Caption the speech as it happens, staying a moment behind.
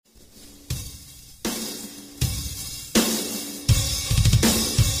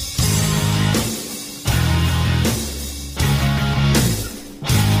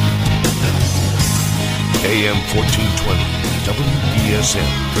AM 1420,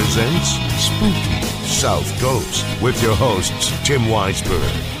 WBSM presents Spooky South Coast with your hosts Tim Weisberg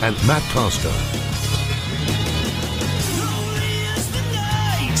and Matt Costa.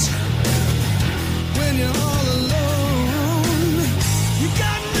 When you're all alone, you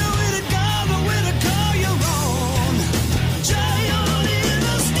got nowhere to go, nowhere to call your own. Giant in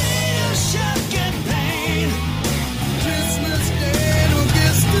a state of shock and pain. Christmas Day don't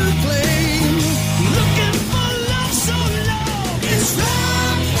get to play. Looking for love so long, it's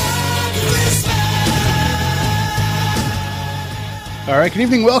Rock4Xmas. All right, good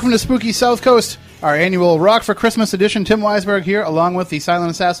evening. Welcome to Spooky South Coast, our annual Rock4Xmas edition. Tim Weisberg here, along with the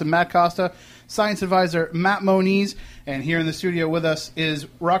silent assassin Matt Costa, science advisor Matt Moniz, and here in the studio with us is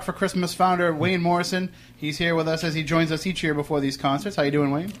Rock4Xmas founder Wayne Morrison. He's here with us as he joins us each year before these concerts. How you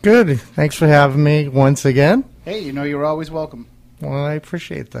doing, Wayne? Good. Thanks for having me once again. Hey, you know you're always welcome. Well, I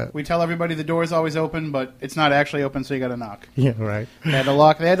appreciate that. We tell everybody the door's always open, but it's not actually open, so you got to knock. Yeah, right. They had to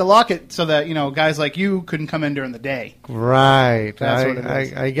lock it so that, you know, guys like you couldn't come in during the day. Right. That's what it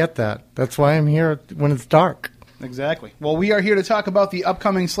is. I get that. That's why I'm here when it's dark. Exactly. Well, we are here to talk about the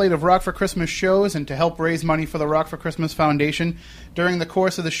upcoming slate of Rock4Xmas shows and to help raise money for the Rock4Xmas Foundation. During the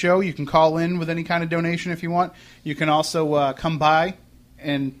course of the show, you can call in with any kind of donation if you want. You can also come by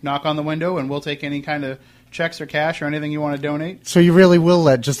and knock on the window, and we'll take any kind of checks or cash or anything you want to donate. So you really will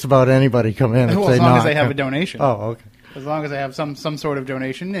let just about anybody come in if Well, they as long knock. as they have a donation. Oh, okay. As long as they have some sort of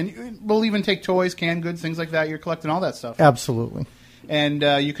donation. And we'll even take toys, canned goods, things like that. You're collecting all that stuff. Absolutely. And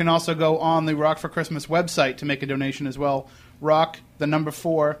you can also go on the Rock4Xmas website to make a donation as well.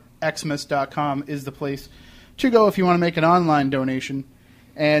 Rock4Xmas.com is the place to go if you want to make an online donation.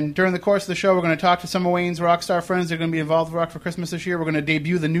 And during the course of the show, we're going to talk to some of Wayne's rock star friends that are going to be involved with Rock4Xmas this year. We're going to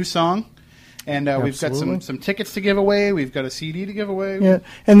debut the new song. And we've got some tickets to give away. We've got a CD to give away. Yeah,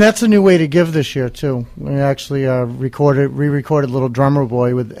 and that's a new way to give this year, too. We actually re-recorded Little Drummer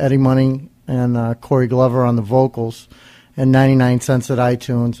Boy with Eddie Money and Corey Glover on the vocals, and 99 cents at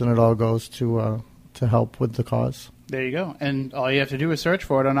iTunes, and it all goes to help with the cause. There you go. And all you have to do is search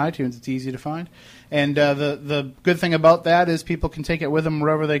for it on iTunes. It's easy to find. And the good thing about that is people can take it with them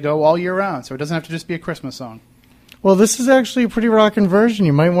wherever they go all year round, so it doesn't have to just be a Christmas song. Well, this is actually a pretty rockin' version.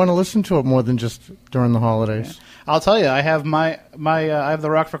 You might want to listen to it more than just during the holidays. Yeah. I'll tell you, I have I have the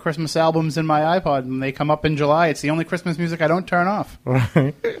Rock4Xmas albums in my iPod, and they come up in July. It's the only Christmas music I don't turn off.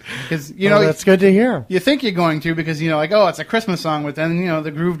 Right. Because that's good to hear. You think you're going to because like, oh, it's a Christmas song, but then the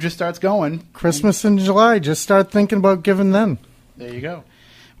groove just starts going. Christmas in July. Just start thinking about giving then. There you go.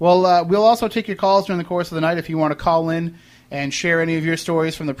 Well, we'll also take your calls during the course of the night if you want to call in and share any of your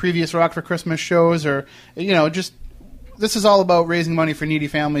stories from the previous Rock4Xmas shows, or just. This is all about raising money for needy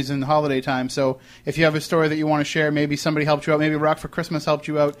families in the holiday time. So if you have a story that you want to share, maybe somebody helped you out, maybe Rock4Xmas helped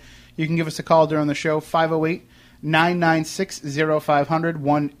you out, you can give us a call during the show, 508-996-0500,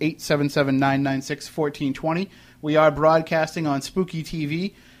 1-877-996-1420. We are broadcasting on Spooky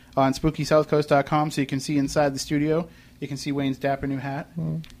TV on SpookySouthCoast.com, so you can see inside the studio. You can see Wayne's dapper new hat.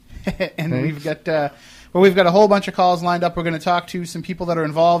 And Thanks. we've got a whole bunch of calls lined up. We're going to talk to some people that are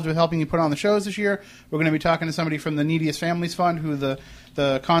involved with helping you put on the shows this year. We're going to be talking to somebody from the Neediest Families Fund, who the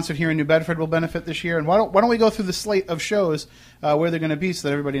concert here in New Bedford will benefit this year. And why don't we go through the slate of shows where they're going to be so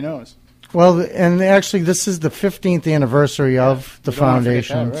that everybody knows? Well, and actually, this is the 15th anniversary of the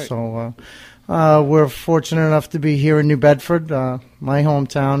foundation. That, right. So we're fortunate enough to be here in New Bedford, my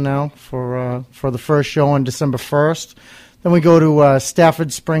hometown now, for the first show on December 1st. Then we go to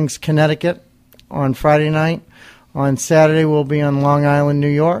Stafford Springs, Connecticut on Friday night. On Saturday, we'll be on Long Island, New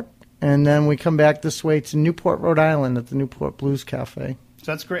York. And then we come back this way to Newport, Rhode Island at the Newport Blues Cafe.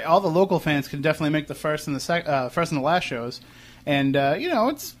 So that's great. All the local fans can definitely make the first and the last shows. And,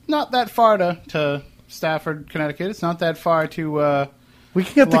 it's not that far to Stafford, Connecticut. It's not that far to we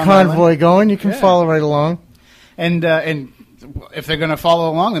can get the Long convoy Island. going. You can follow right along. And if they're going to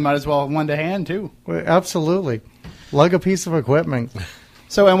follow along, they might as well lend a hand, too. Well, absolutely. Lug a piece of equipment.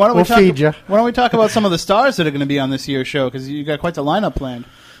 So, and We'll feed you. Why don't we talk about some of the stars that are going to be on this year's show? Because you got quite the lineup planned.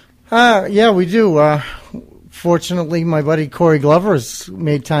 Yeah, we do. Fortunately, my buddy Corey Glover has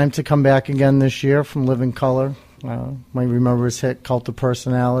made time to come back again this year from Living Color. Might remember his hit Cult of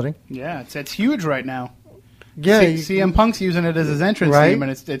Personality. Yeah, it's huge right now. Yeah, CM Punk's using it as his entrance theme, and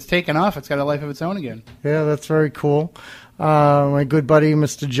it's taken off. It's got a life of its own again. Yeah, that's very cool. My good buddy,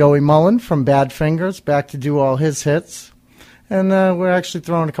 Mr. Joey Mullen from Bad Fingers, back to do all his hits. And we're actually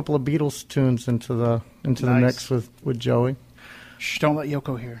throwing a couple of Beatles tunes into the mix with Joey. Shh, don't let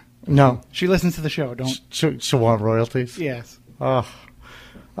Yoko hear. No. She listens to the show. Don't. She'll want royalties? Yes. Oh.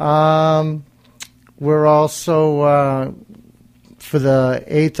 We're also for the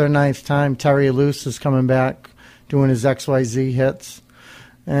 8th or 9th time, Terry Luce is coming back doing his XYZ hits.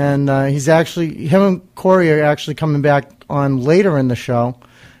 And him and Corey are actually coming back on later in the show.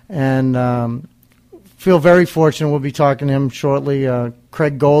 And feel very fortunate. We'll be talking to him shortly.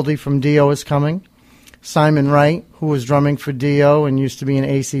 Craig Goldie from Dio is coming. Simon Wright, who was drumming for Dio and used to be in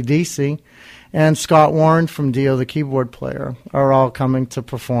AC/DC. And Scott Warren from Dio, the keyboard player, are all coming to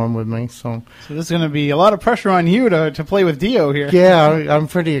perform with me. So there's going to be a lot of pressure on you to play with Dio here. Yeah, I'm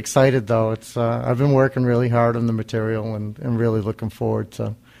pretty excited, though. It's I've been working really hard on the material and really looking forward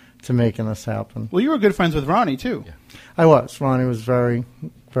to making this happen. Well, you were good friends with Ronnie, too. Yeah. I was. Ronnie was very,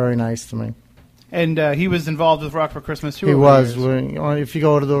 very nice to me. And he was involved with Rock4Xmas, too. He was. If you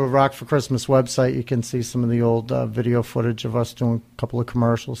go to the Rock4Xmas website, you can see some of the old video footage of us doing a couple of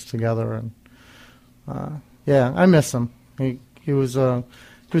commercials together. And I miss him. He was a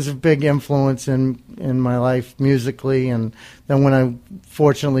big influence in my life musically, and then when I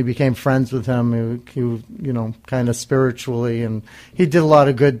fortunately became friends with him, he kind of spiritually, and he did a lot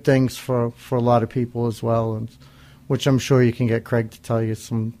of good things for a lot of people as well, and which I'm sure you can get Craig to tell you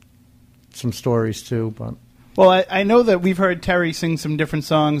some stories too. But well, I know that we've heard Terry sing some different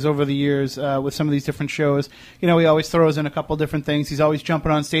songs over the years with some of these different shows. He always throws in a couple different things. He's always jumping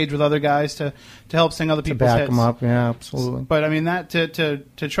on stage with other guys to help sing other people's hits. To back them up, yeah, absolutely. But, I mean, that to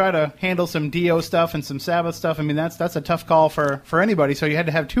try to handle some Dio stuff and some Sabbath stuff, I mean, that's a tough call for anybody. So you had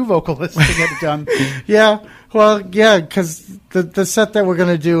to have two vocalists to get it done. Yeah, well, yeah, because the set that we're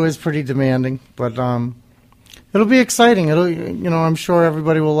going to do is pretty demanding. But it'll be exciting. I'm sure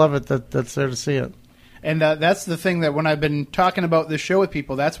everybody will love it that's there to see it. And that's the thing that when I've been talking about this show with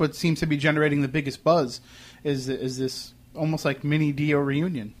people, that's what seems to be generating the biggest buzz, is this almost like mini Dio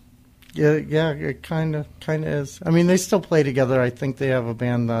reunion. Yeah, it kind of is. I mean, they still play together. I think they have a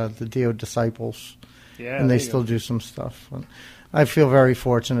band, the Dio Disciples, and they still do some stuff. And I feel very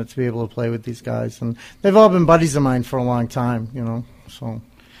fortunate to be able to play with these guys, and they've all been buddies of mine for a long time. So,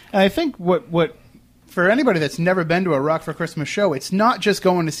 and I think what for anybody that's never been to a Rock4Xmas show, it's not just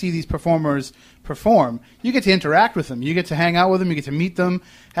going to see these performers perform. You get to interact with them. You get to hang out with them. You get to meet them,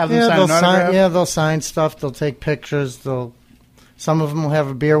 have them sign an autograph. They'll sign stuff. They'll take pictures. Some of them will have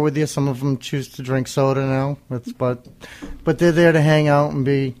a beer with you. Some of them choose to drink soda now. But they're there to hang out and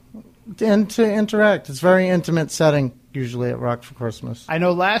to interact. It's a very intimate setting usually at Rock4Xmas. I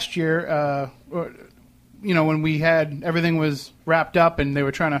know last year, when we had everything was wrapped up and they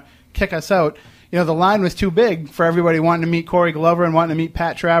were trying to kick us out, the line was too big for everybody wanting to meet Corey Glover and wanting to meet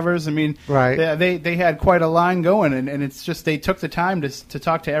Pat Travers. I mean, right. They had quite a line going, and it's just they took the time to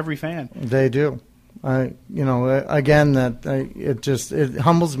talk to every fan. They do. It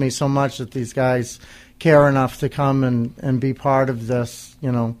humbles me so much that these guys care enough to come and be part of this,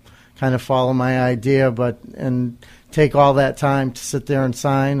 kind of follow my idea, and take all that time to sit there and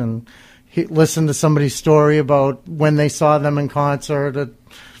sign and listen to somebody's story about when they saw them in concert at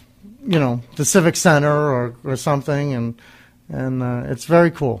the Civic Center or something, and it's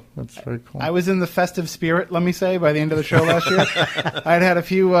very cool. It's very cool. I was in the festive spirit, let me say, by the end of the show last year. I'd had a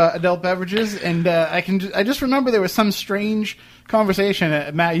few adult beverages, and I just remember there was some strange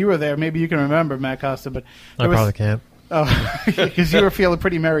conversation. Matt, you were there. Maybe you can remember, Matt Costa. But I probably can't. Oh, because you were feeling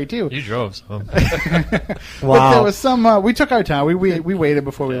pretty merry, too. You drove, so. Wow. But there was some, we took our time. We waited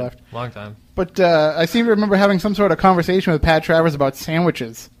before we left. Long time. But I seem to remember having some sort of conversation with Pat Travers about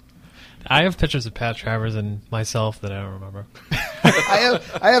sandwiches. I have pictures of Pat Travers and myself that I don't remember.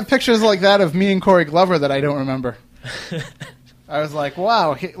 I have pictures like that of me and Corey Glover that I don't remember. I was like,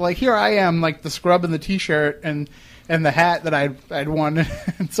 wow, here I am, like the scrub and the T-shirt and the hat that I'd won.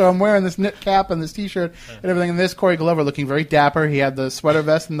 And so I'm wearing this knit cap and this T-shirt and everything. And this Corey Glover looking very dapper. He had the sweater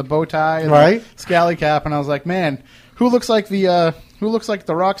vest and the bow tie and the scally cap. And I was like, man, who looks like the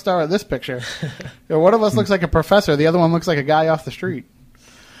rock star of this picture? One of us looks like a professor. The other one looks like a guy off the street.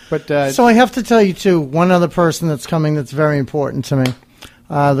 But so I have to tell you, too, one other person that's coming that's very important to me.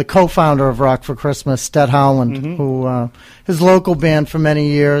 The co-founder of Rock4Xmas, Sted Howland, who his local band for many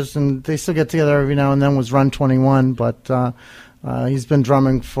years, and they still get together every now and then, was Run 21, but he's been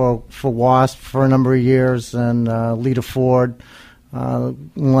drumming for Wasp for a number of years, and Lita Ford.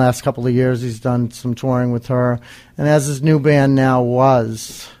 In the last couple of years, he's done some touring with her. And as his new band now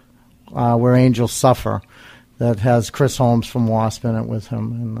was, Where Angels Suffer, that has Chris Holmes from Wasp in it with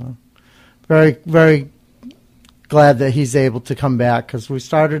him. And very, very glad that he's able to come back, because we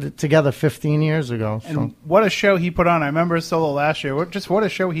started it together 15 years ago. And what a show he put on. I remember his solo last year. What a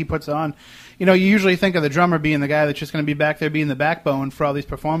show he puts on. You usually think of the drummer being the guy that's just going to be back there being the backbone for all these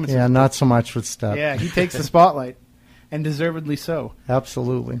performances. Yeah, not so much with Steph. Yeah, he takes the spotlight, and deservedly so.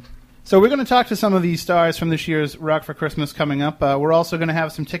 Absolutely. So we're going to talk to some of these stars from this year's Rock for Christmas coming up. We're also going to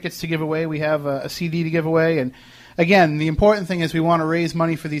have some tickets to give away. We have a CD to give away. And again, the important thing is we want to raise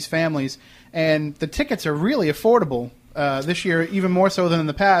money for these families. And the tickets are really affordable this year, even more so than in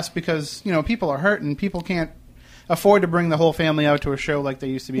the past, because people are hurting. People can't afford to bring the whole family out to a show like they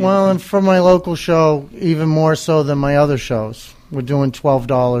used to be. Well, and for my local show, even more so than my other shows. We're doing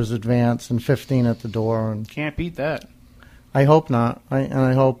 $12 advance and $15 at the door. And can't beat that. I hope not.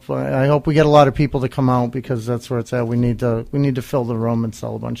 I hope we get a lot of people to come out, because that's where it's at. We need to fill the room and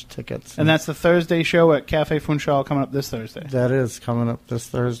sell a bunch of tickets. And that's the Thursday show at Cafe Funchal coming up this Thursday. That is coming up this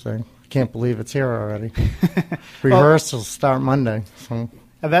Thursday. I can't believe it's here already. Rehearsals start Monday. So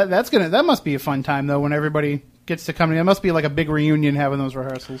that must be a fun time though when everybody gets to come in. It must be like a big reunion having those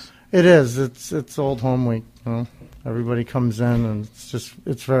rehearsals. It is. It's old home week. Everybody comes in, and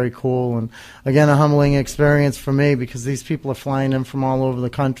it's very cool. And again, a humbling experience for me, because these people are flying in from all over the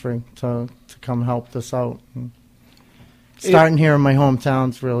country to come help this out. And starting here in my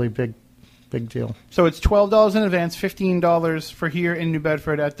hometown is really big deal. So it's $12 in advance, $15 for here in New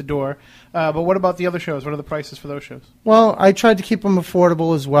Bedford at the door. But what about the other shows? What are the prices for those shows? Well, I tried to keep them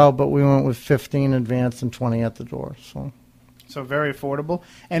affordable as well, but we went with $15 advance and $20 at the door. So very affordable.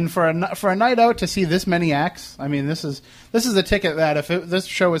 And for a night out to see this many acts, I mean, this is a ticket that if this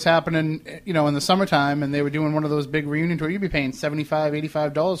show was happening, in the summertime and they were doing one of those big reunion tours, you'd be paying $75,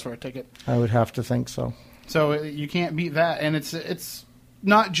 $85 for a ticket. I would have to think so. So you can't beat that. And it's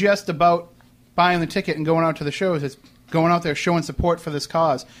not just about buying the ticket and going out to the shows. It's going out there showing support for this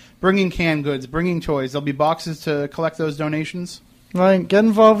cause, bringing canned goods, bringing toys. There'll be boxes to collect those donations. Right. Get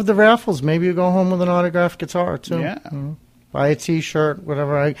involved with the raffles. Maybe you go home with an autographed guitar, too. Yeah. Buy a T-shirt,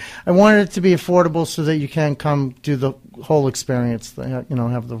 whatever. I wanted it to be affordable so that you can come do the whole experience.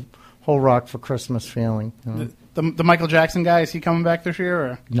 Have the whole Rock for Christmas feeling. The Michael Jackson guy, is he coming back this year?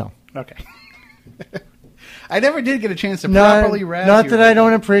 Or? No. Okay. I never did get a chance to properly razz Not you. that I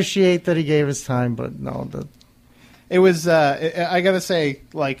don't appreciate that he gave his time, but no. It was, I got to say,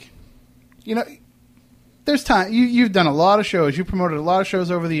 there's time. You've done a lot of shows. You promoted a lot of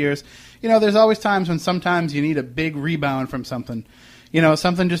shows over the years. There's always times when sometimes you need a big rebound from something.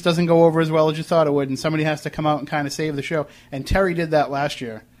 Something just doesn't go over as well as you thought it would, and somebody has to come out and kind of save the show. And Terry did that last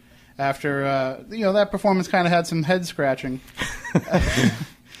year. After, that performance kind of had some head scratching.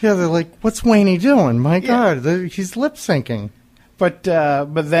 Yeah, they're like, what's Wayne doing? My God, he's lip syncing. But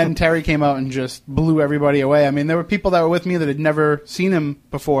then Terry came out and just blew everybody away. I mean, there were people that were with me that had never seen him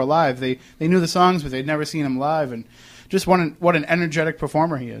before live. They knew the songs, but they'd never seen him live. And just what an energetic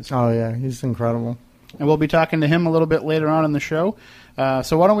performer he is. Oh, yeah, he's incredible. And we'll be talking to him a little bit later on in the show.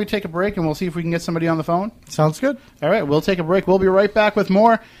 So why don't we take a break, and we'll see if we can get somebody on the phone? Sounds good. All right, we'll take a break. We'll be right back with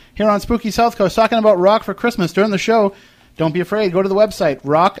more here on Spooky South Coast, talking about Rock for Christmas during the show. Don't be afraid. Go to the website,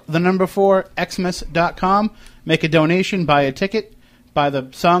 rock4Xmas.com. Make a donation, buy a ticket, buy the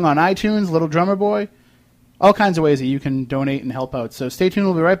song on iTunes, Little Drummer Boy. All kinds of ways that you can donate and help out. So stay tuned.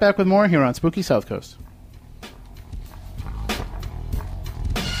 We'll be right back with more here on Spooky South Coast.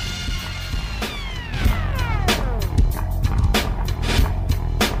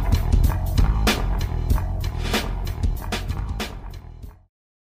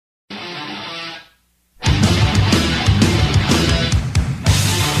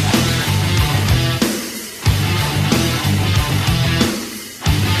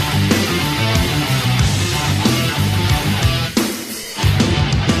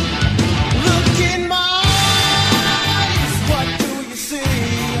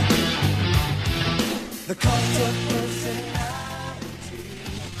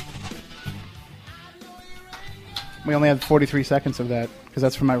 We only had 43 seconds of that because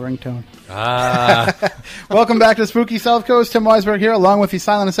that's from my ringtone. Welcome back to Spooky South Coast. Tim Weisberg here, along with the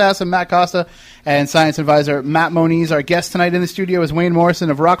silent assassin Matt Costa and science advisor Matt Moniz. Our guest tonight in the studio is Wayne Morrison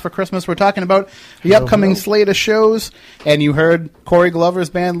of Rock for Christmas. We're talking about the upcoming slate of shows, and you heard Corey Glover's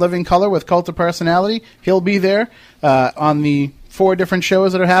band Living Color with Cult of Personality. He'll be there on the 4 different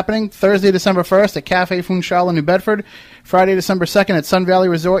shows that are happening. Thursday, December 1st at Cafe Funchal in New Bedford. Friday, December 2nd at Sun Valley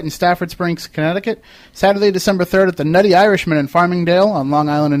Resort in Stafford Springs, Connecticut. Saturday, December 3rd at the Nutty Irishman in Farmingdale on Long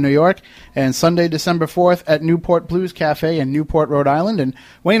Island in New York. And Sunday, December 4th at Newport Blues Cafe in Newport, Rhode Island. And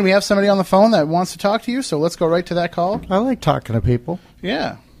Wayne, we have somebody on the phone that wants to talk to you, so let's go right to that call. I like talking to people.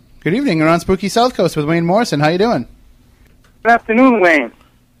 Yeah. Good evening. You're on Spooky South Coast with Wayne Morrison. How you doing? Good afternoon, Wayne.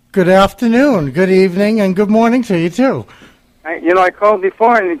 Good afternoon, good evening, and good morning to you, too. I called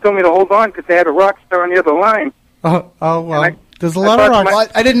before, and they told me to hold on because they had a rock star on the other line. Well, there's a lot of rock stars.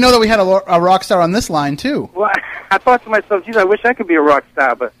 I didn't know that we had a rock star on this line, too. Well, I thought to myself, geez, I wish I could be a rock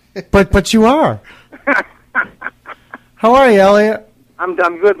star, but... But you are. How are you, Elliot?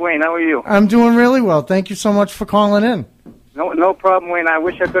 I'm good, Wayne. How are you? I'm doing really well. Thank you so much for calling in. No problem, Wayne. I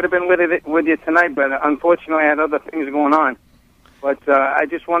wish I could have been with you tonight, but unfortunately I had other things going on. But I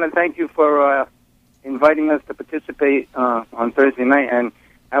just want to thank you for inviting us to participate on Thursday night, and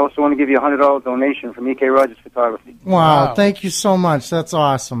I also want to give you a $100 donation from E.K. Rogers Photography. Wow, thank you so much. That's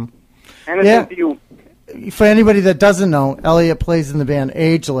awesome. And it's to you. For anybody that doesn't know, Elliot plays in the band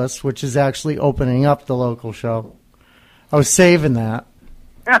Ageless, which is actually opening up the local show. I was saving that.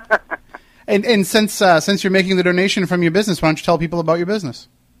 And since you're making the donation from your business, why don't you tell people about your business?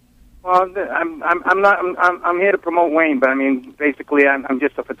 Well, I'm here to promote Wayne, but I mean, basically, I'm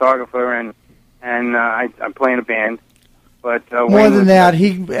just a photographer, and I play in a band. But more than that,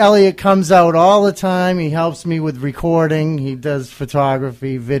 Elliot comes out all the time. He helps me with recording. He does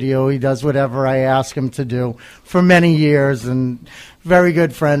photography, video. He does whatever I ask him to do for many years, and very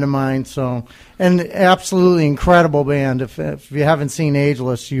good friend of mine. So, and absolutely incredible band. If you haven't seen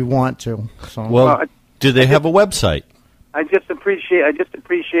Ageless, you want to. So, well, do they have a website? I just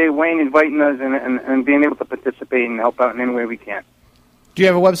appreciate Wayne inviting us and being able to participate and help out in any way we can. Do you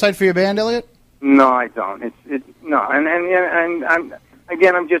have a website for your band, Elliot? No, I don't. No, and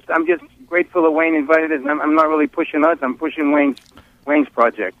I'm just grateful that Wayne invited us. And I'm not really pushing us. I'm pushing Wayne's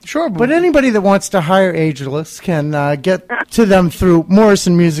project. Sure, but anybody that wants to hire Ageless can get to them through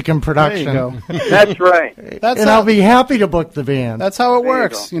Morrison Music and Production. There you go. That's right. I'll be happy to book the band. That's how it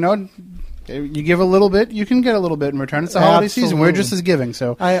works. You give a little bit, you can get a little bit in return. It's the holiday season. We're just as giving.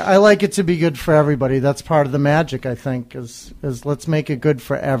 So I like it to be good for everybody. That's part of the magic, I think, is let's make it good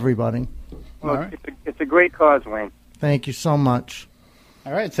for everybody. Well, right. It's a great cause, Wayne. Thank you so much.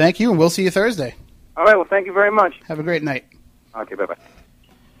 All right, thank you, and we'll see you Thursday. All right, well, thank you very much. Have a great night. Okay, bye-bye.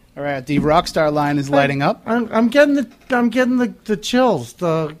 All right, the Rockstar line is lighting up. I'm getting the chills.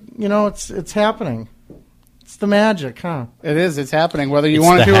 It's happening. It's the magic, huh? It is. It's happening. Whether you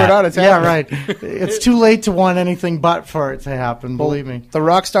want to do it or not, it's happening. Yeah, right. It's too late to want anything but for it to happen, believe me. The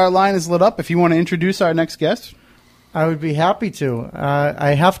Rockstar line is lit up. If you want to introduce our next guest. I would be happy to.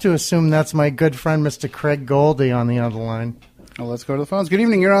 I have to assume that's my good friend, Mr. Craig Goldie, on the other line. Well, let's go to the phones. Good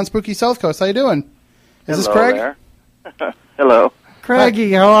evening. You're on Spooky South Coast. How you doing? Is this Craig? There. Hello.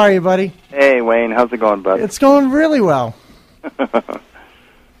 Craigie, how are you, buddy? Hey, Wayne. How's it going, bud? It's going really well.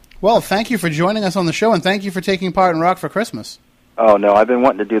 Well, thank you for joining us on the show, and thank you for taking part in Rock4Xmas. Oh, no, I've been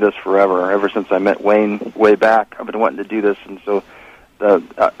wanting to do this forever. Ever since I met Wayne way back, I've been wanting to do this, and so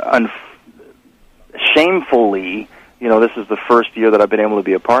shamefully, this is the first year that I've been able to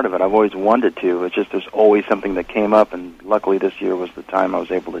be a part of it. I've always wanted to. It's just there's always something that came up, and luckily this year was the time I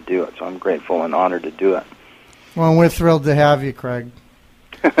was able to do it, so I'm grateful and honored to do it. Well, we're thrilled to have you, Craig.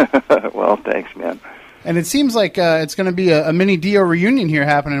 Well, thanks, man. And it seems like it's going to be a mini Dio reunion here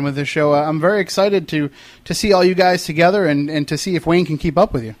happening with this show. I'm very excited to see all you guys together and to see if Wayne can keep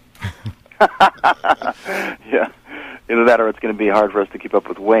up with you. Yeah. Either that or it's going to be hard for us to keep up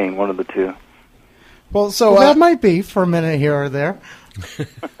with Wayne, one of the two. Well, that might be for a minute here or there.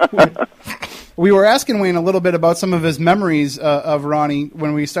 We were asking Wayne a little bit about some of his memories of Ronnie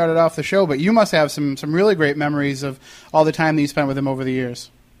when we started off the show, but you must have some really great memories of all the time that you spent with him over the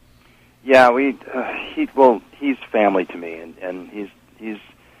years. Yeah, he's family to me, and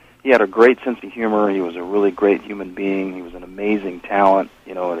he had a great sense of humor. He was a really great human being. He was an amazing talent,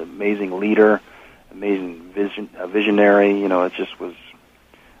 an amazing leader, amazing visionary. It just was.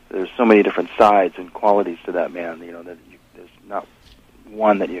 There's so many different sides and qualities to that man. There's not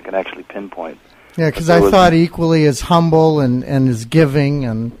one that you can actually pinpoint. Yeah, because I thought equally as humble and as giving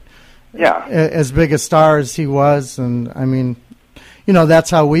and as big a star as he was, and I mean. That's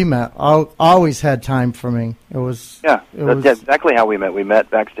how we met. Always had time for me. That's exactly how we met. We met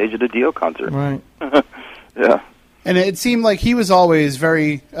backstage at a Dio concert. Right. Yeah. And it seemed like he was always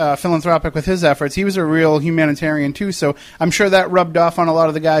very philanthropic with his efforts. He was a real humanitarian, too, so I'm sure that rubbed off on a lot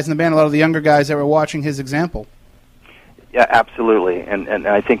of the guys in the band, a lot of the younger guys that were watching his example. Yeah, absolutely. And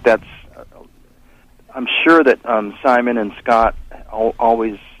I think that's... I'm sure that Simon and Scott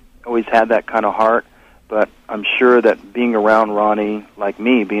always had that kind of heart. But I'm sure that being around Ronnie, like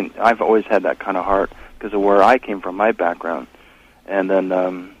me, I've always had that kind of heart because of where I came from, my background, and then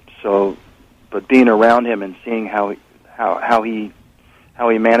but being around him and seeing how he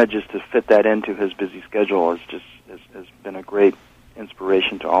manages to fit that into his busy schedule has been a great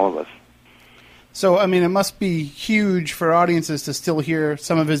inspiration to all of us. So, I mean, it must be huge for audiences to still hear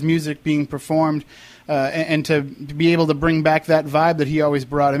some of his music being performed, and to be able to bring back that vibe that he always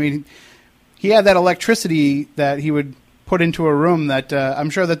brought. I mean. He had that electricity that he would put into a room that I'm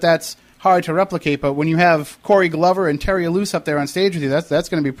sure that's hard to replicate. But when you have Corey Glover and Terry Luce up there on stage with you, that's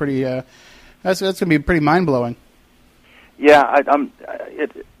going to be pretty that's going to be pretty mind blowing. Yeah,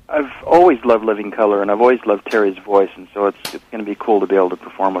 I've always loved Living Color, and I've always loved Terry's voice, and so it's going to be cool to be able to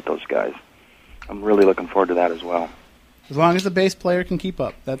perform with those guys. I'm really looking forward to that as well. As long as the bass player can keep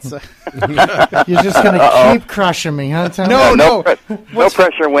up. That's You're just going to keep crushing me, huh, Tom? No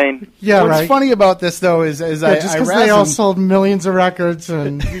pressure, Wayne. Yeah, What's right. funny about this, though, is just I because razz they all him. sold millions of records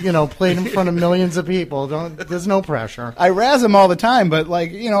and played in front of millions of people, there's no pressure. I razz him all the time, but I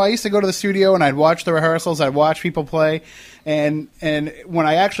used to go to the studio and I'd watch the rehearsals, I'd watch people play, and when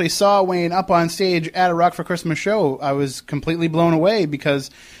I actually saw Wayne up on stage at a Rock for Christmas show, I was completely blown away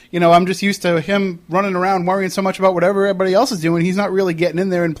because I'm just used to him running around worrying so much about whatever everybody else is doing. He's not really getting in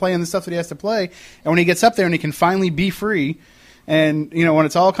there and playing the stuff that he has to play. And when he gets up there and he can finally be free, and when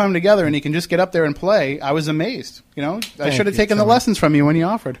it's all come together and he can just get up there and play, I was amazed. I should have taken the lessons from you when you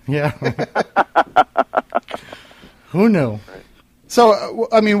offered. Yeah. Who knew? So,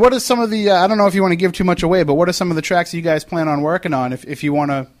 what are some of the, I don't know if you want to give too much away, but what are some of the tracks you guys plan on working on, if you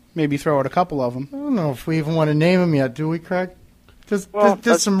want to maybe throw out a couple of them? I don't know if we even want to name them yet, do we, Craig?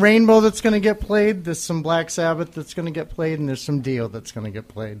 There's some Rainbow that's going to get played, there's some Black Sabbath that's going to get played, and there's some Dio that's going to get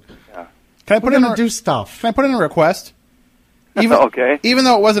played. Yeah. Can I put in do stuff? Can I put in a request? Okay. Even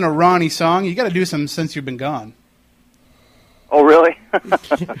though it wasn't a Ronnie song, you got to do some Since You've Been Gone. Oh, really?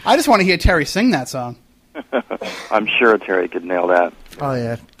 I just want to hear Terry sing that song. I'm sure Terry could nail that. Oh,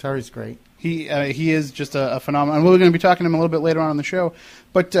 yeah. Terry's great. He is just a phenomenon. And we're going to be talking to him a little bit later on in the show.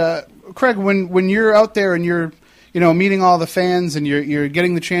 But, Craig, when you're out there and you're meeting all the fans and you're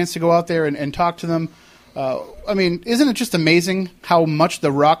getting the chance to go out there and talk to them, isn't it just amazing how much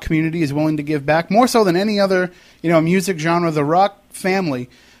the rock community is willing to give back? More so than any other, music genre, the rock family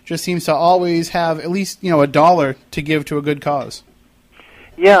just seems to always have at least, $1 to give to a good cause.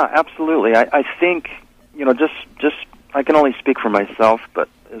 Yeah, absolutely. I think, just I can only speak for myself, but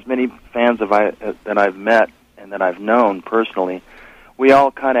as many fans that I've met and that I've known personally, we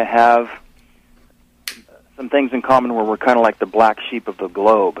all kind of have some things in common where we're kind of like the black sheep of the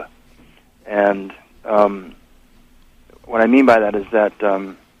globe. And what I mean by that is that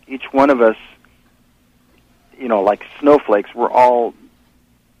each one of us, like snowflakes, we're all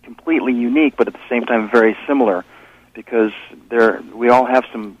completely unique, but at the same time very similar, because we all have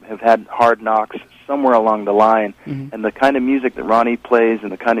had hard knocks somewhere along the line. Mm-hmm. And the kind of music that Ronnie plays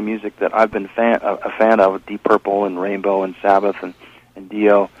and the kind of music that I've been a fan of, Deep Purple and Rainbow and Sabbath and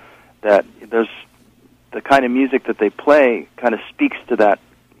Dio, that there's the kind of music that they play kind of speaks to that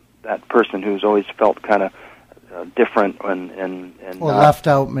person who's always felt kind of different and left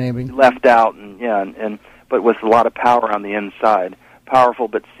out, maybe left out, and but with a lot of power on the inside, powerful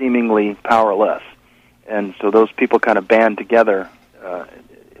but seemingly powerless. And so those people kind of band together.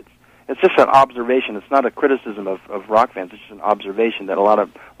 It's just an observation. It's not a criticism of rock fans. It's just an observation that a lot of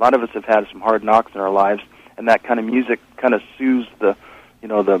us have had some hard knocks in our lives, and that kind of music kind of soothes the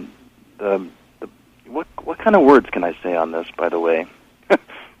what kind of words can I say on this, by the way?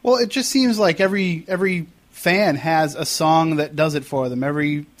 Well, it just seems like every fan has a song that does it for them.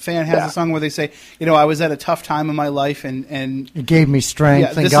 Every fan has a song where they say, I was at a tough time in my life, and it gave me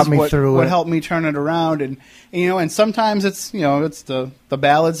strength and got me through it. What helped me turn it around, and sometimes it's it's the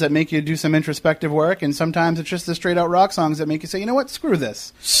ballads that make you do some introspective work, and sometimes it's just the straight out rock songs that make you say, you know what, screw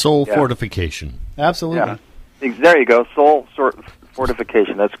this. Soul fortification. Absolutely. Yeah. There you go, soul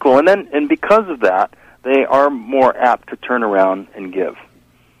fortification. That's cool. And because of that, they are more apt to turn around and give.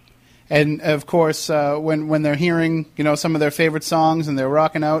 And of course, when they're hearing some of their favorite songs and they're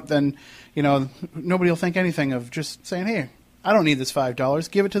rocking out, then nobody will think anything of just saying, "Hey, I don't need this $5.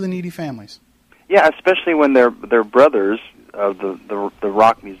 Give it to the needy families." Yeah, especially when their brothers, the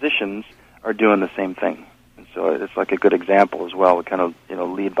rock musicians, are doing the same thing. And so it's like a good example as well. We kind of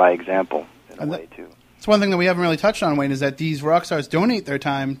lead by example in a way too. It's one thing that we haven't really touched on, Wayne, is that these rock stars donate their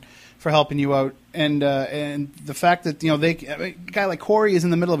time for helping you out, and the fact that a guy like Corey is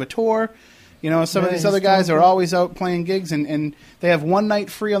in the middle of a tour, some of these other guys are always out playing gigs, and they have one night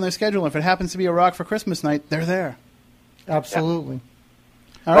free on their schedule. If it happens to be a Rock for Christmas night, they're there. Absolutely.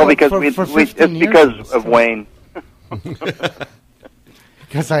 Yeah. Well, because it's because of Wayne.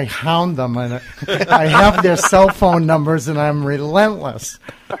 Because I hound them, and I have their cell phone numbers, and I'm relentless.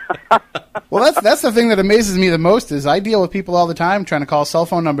 Well, that's the thing that amazes me the most is I deal with people all the time trying to call cell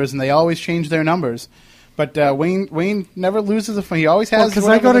phone numbers, and they always change their numbers. But Wayne never loses a phone. He always has. Because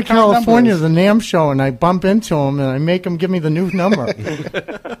I go to California, the NAMM show, and I bump into him, and I make him give me the new number.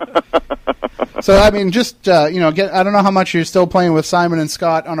 So I mean, just I don't know how much you're still playing with Simon and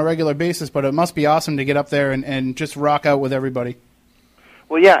Scott on a regular basis, but it must be awesome to get up there and just rock out with everybody.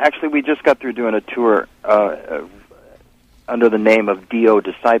 Well, yeah, actually, we just got through doing a tour under the name of Dio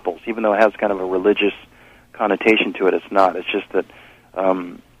Disciples, even though it has kind of a religious connotation to it. It's not. It's just that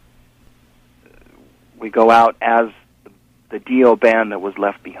we go out as the Dio band that was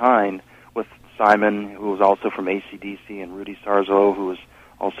left behind, with Simon, who was also from AC/DC, and Rudy Sarzo, who was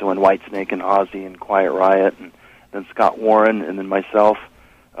also in Whitesnake and Ozzy and Quiet Riot, and then Scott Warren, and then myself.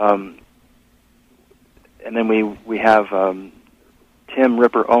 And then we have Tim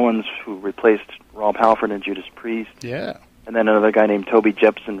Ripper Owens, who replaced Rob Halford and Judas Priest. Yeah. And then another guy named Toby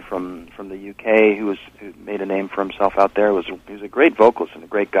Jepson from the UK, who made a name for himself out there. He was a great vocalist and a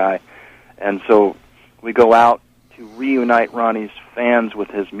great guy. And so we go out to reunite Ronnie's fans with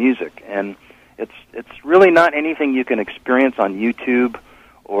his music, and it's really not anything you can experience on YouTube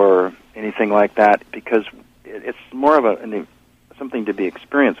or anything like that, because it's more of something to be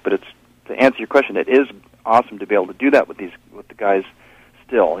experienced. But to answer your question, it is awesome to be able to do that with the guys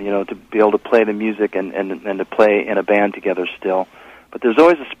still, to be able to play the music and to play in a band together still. But there's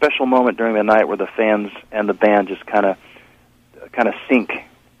always a special moment during the night where the fans and the band just kind of sync,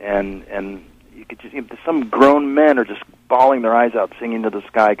 and you could just, some grown men are just bawling their eyes out singing to the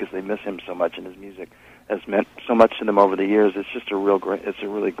sky because they miss him so much, and his music has meant so much to them over the years. It's just a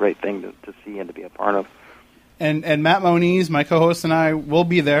really great thing to see and to be a part of. And Matt Moniz, my co-host, and I will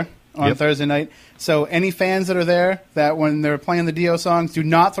be there on Thursday night. So any fans that are there that when they're playing the Dio songs do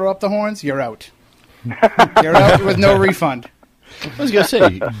not throw up the horns, you're out. You're out with no refund. I was going to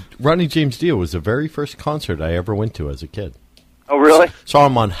say, Ronnie James Dio was the very first concert I ever went to as a kid. Oh, really? Saw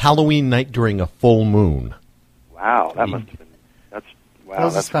him on Halloween night during a full moon. Wow, that must have been... That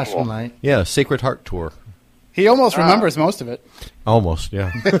was a special night. Yeah, Sacred Heart Tour. He almost remembers most of it. Almost,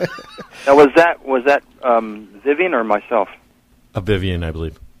 yeah. Now, was that Vivian or myself? Vivian, I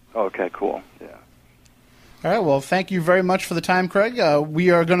believe. Oh, okay, cool. Yeah. All right, well, thank you very much for the time, Craig. We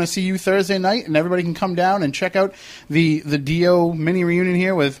are going to see you Thursday night, and everybody can come down and check out the Dio mini reunion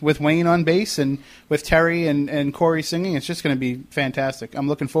here with Wayne on bass and with Terry and Corey singing. It's just going to be fantastic. I'm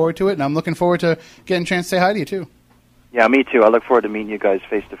looking forward to it, and I'm looking forward to getting a chance to say hi to you, too. Yeah, me too. I look forward to meeting you guys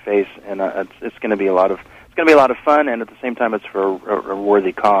face to face, and it's going to be a lot of fun, and at the same time, it's for a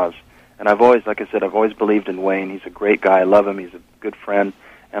worthy cause. And I've always believed in Wayne. He's a great guy. I love him. He's a good friend,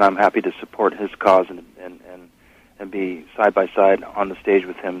 and I'm happy to support his cause and be side by side on the stage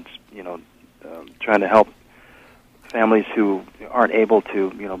with him. Trying to help families who aren't able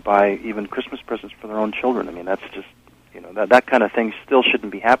to, buy even Christmas presents for their own children. I mean, that's just, that kind of thing still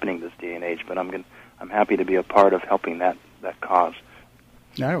shouldn't be happening this day and age. But I'm happy to be a part of helping that cause.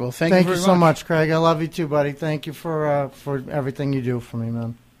 All right, well, thank you so much, Craig. I love you too, buddy. Thank you for everything you do for me,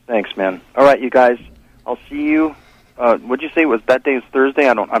 man. Thanks, man. All right, you guys. I'll see you. What'd you say? Was that day is Thursday?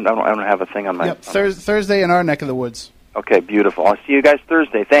 I don't have a thing on my. Yep, Thursday in our neck of the woods. Okay, beautiful. I'll see you guys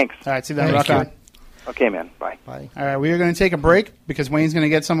Thursday. Thanks. All right, see you then. Rock on. Okay, man. Bye. Bye. All right, we are going to take a break because Wayne's going to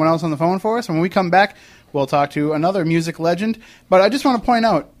get someone else on the phone for us. When we come back, we'll talk to another music legend. But I just want to point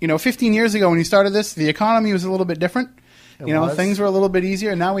out, 15 years ago when he started this, the economy was a little bit different. Things were a little bit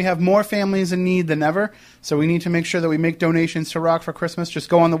easier. Now we have more families in need than ever, so we need to make sure that we make donations to Rock4Xmas. Just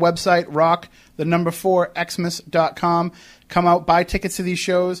go on the website, rock4Xmas.com. Come out, buy tickets to these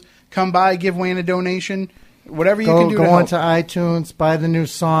shows. Come by, give Wayne a donation. Whatever you can do to help. Go onto iTunes, buy the new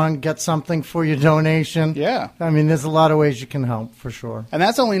song, get something for your donation. Yeah. I mean, there's a lot of ways you can help, for sure. And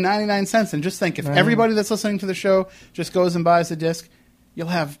that's only 99 cents. And just think, if everybody that's listening to the show just goes and buys a disc, you'll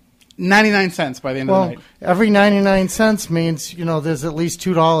have 99 cents by the end of the night. Every 99 cents means, there's at least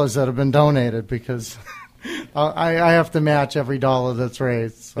 $2 that have been donated because I have to match every dollar that's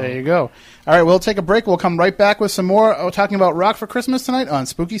raised. So. There you go. All right, we'll take a break. We'll come right back with some more talking about Rock4Xmas tonight on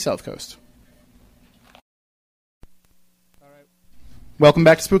Spooky South Coast. Welcome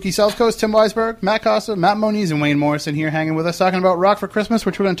back to Spooky South Coast. Tim Weisberg, Matt Costa, Matt Moniz, and Wayne Morrison here hanging with us talking about Rock4Xmas,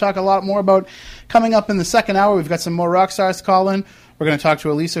 which we're going to talk a lot more about coming up in the second hour. We've got some more rock stars to call in. We're going to talk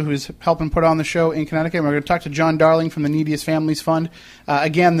to Elisa, who's helping put on the show in Connecticut. And we're going to talk to John Darling from the Neediest Families Fund.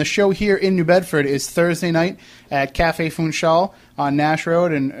 Again, the show here in New Bedford is Thursday night at Cafe Funchal on Nash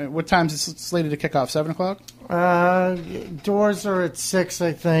Road. And what time is it slated to kick off? 7 o'clock? Doors are at 6,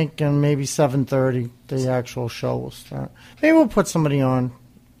 I think, and maybe 7:30. The actual show will start. Maybe we'll put somebody on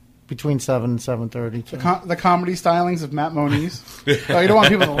between 7 and 7:30. The comedy stylings of Matt Moniz. Oh, you don't want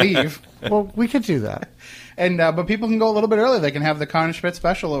people to leave. Well, we could do that. And but people can go a little bit early. They can have the Carnage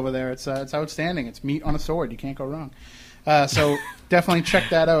special over there. It's outstanding. It's meat on a sword. You can't go wrong. So definitely check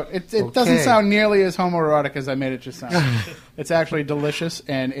that out. It doesn't sound nearly as homoerotic as I made it just sound. It's actually delicious,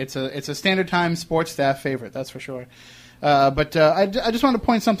 and it's a Standard Time sports staff favorite. That's for sure. But I just wanted to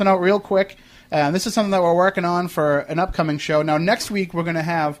point something out real quick. This is something that we're working on for an upcoming show. Now, next week we're going to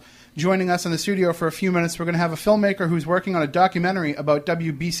have joining us in the studio for a few minutes. We're going to have a filmmaker who's working on a documentary about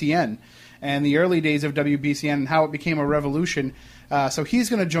WBCN and the early days of WBCN and how it became a revolution. So he's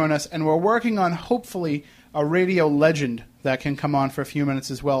going to join us, and we're working on, hopefully, a radio legend that can come on for a few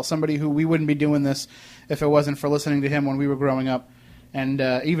minutes as well. Somebody who we wouldn't be doing this if it wasn't for listening to him when we were growing up. And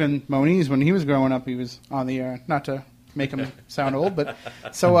even Moniz, when he was growing up, he was on the air. Not to make him sound old, but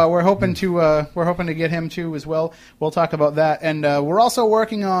so we're hoping to get him too as well. We'll talk about that, and we're also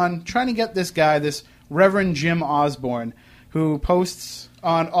working on trying to get this guy, this Reverend Jim Osborne, who posts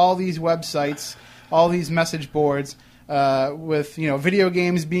on all these websites, all these message boards, with video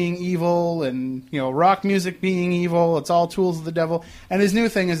games being evil and rock music being evil. It's all tools of the devil. And his new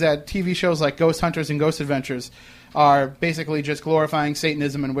thing is that TV shows like Ghost Hunters and Ghost Adventures are basically just glorifying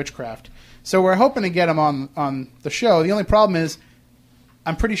Satanism and witchcraft. So we're hoping to get him on the show. The only problem is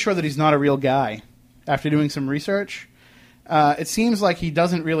I'm pretty sure that he's not a real guy after doing some research. It seems like he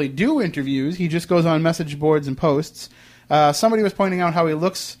doesn't really do interviews. He just goes on message boards and posts. Somebody was pointing out how he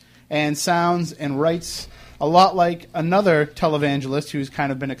looks and sounds and writes a lot like another televangelist who's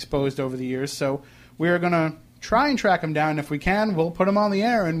kind of been exposed over the years. So we're going to try and track him down. If we can, we'll put him on the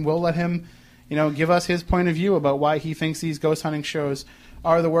air and we'll let him give us his point of view about why he thinks these ghost hunting shows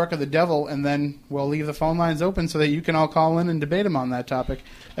are the work of the devil, and then we'll leave the phone lines open so that you can all call in and debate him on that topic.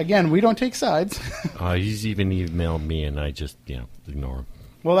 Again, we don't take sides. He's even emailed me, and I just ignore him.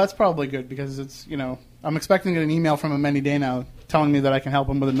 Well, that's probably good because it's I'm expecting an email from him any day now telling me that I can help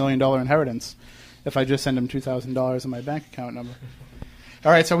him with $1 million inheritance if I just send him $2,000 in my bank account number.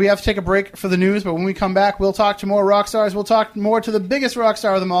 All right, so we have to take a break for the news, but when we come back, we'll talk to more rock stars. We'll talk more to the biggest rock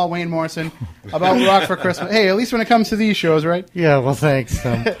star of them all, Wayne Morrison, about Rock4Xmas. Hey, at least when it comes to these shows, right? Yeah, well, thanks.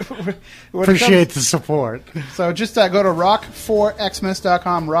 Appreciate the support. So just go to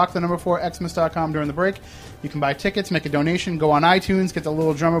rock4xmas.com, rock4xmas.com during the break. You can buy tickets, make a donation, go on iTunes, get the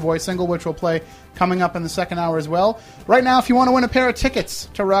Little Drummer Boy single, which will play coming up in the second hour as well. Right now, if you want to win a pair of tickets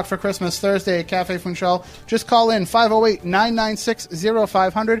to Rock4Xmas Thursday at Cafe Funchal, just call in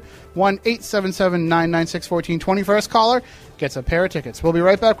 508-996-0500, 1-877-996-1420. First caller gets a pair of tickets. We'll be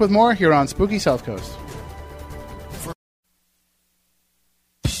right back with more here on Spooky South Coast.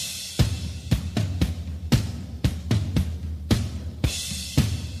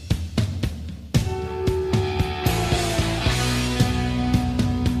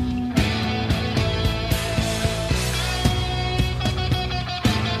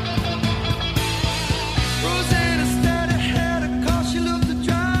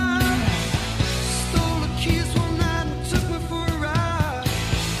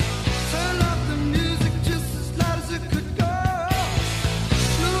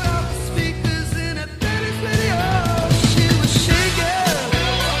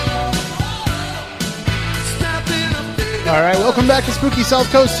 All right, welcome back to Spooky South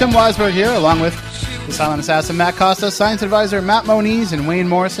Coast. Tim Weisberg here, along with the silent assassin Matt Costa, science advisor Matt Moniz, and Wayne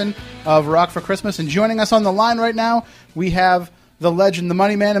Morrison of Rock4Xmas. And joining us on the line right now, we have the legend, the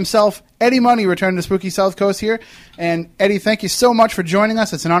money man himself, Eddie Money, returning to Spooky South Coast here. And Eddie, thank you so much for joining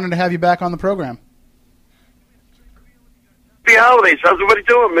us. It's an honor to have you back on the program. Happy holidays. How's everybody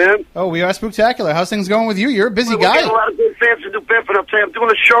doing, man? Oh, we are spooktacular. How's things going with you? You're a busy guy. We're getting a lot of good fans in New Bedford. I'm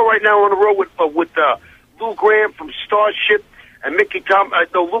doing a show right now on the road with Lou Graham from Starship and Mickey Thomas.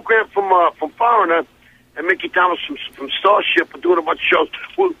 Lou Graham from Foreigner and Mickey Thomas from Starship. We're doing a bunch of shows.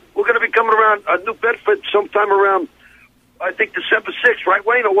 We're going to be coming around New Bedford sometime around, I think, December 6th, right,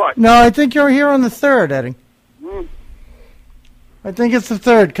 Wayne, or what? No, I think you're here on the 3rd, Eddie. I think it's the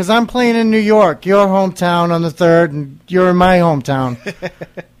 3rd, because I'm playing in New York, your hometown, on the 3rd, and you're in my hometown.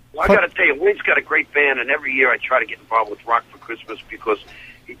 Well, I got to tell you, Wayne's got a great band, and every year I try to get involved with Rock4Xmas because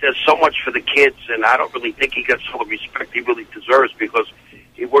he does so much for the kids, and I don't really think he gets all the respect he really deserves because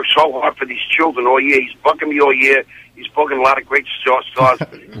he works so hard for these children all year. He's bugging me all year. He's bugging a lot of great stars.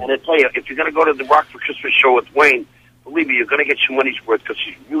 And I tell you, if you're going to go to the Rock4Xmas show with Wayne, believe me, you're going to get your money's worth because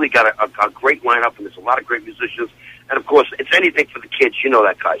he's really got a great lineup, and there's a lot of great musicians. And, of course, it's anything for the kids. You know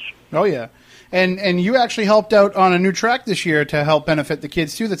that, guys. Oh, yeah. And you actually helped out on a new track this year to help benefit the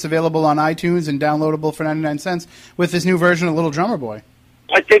kids, too, that's available on iTunes and downloadable for 99 cents with this new version of Little Drummer Boy.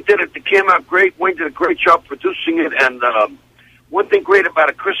 I think that it came out great. Wayne did a great job producing it. And one thing great about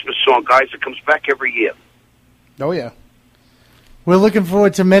a Christmas song, guys, it comes back every year. Oh, yeah. We're looking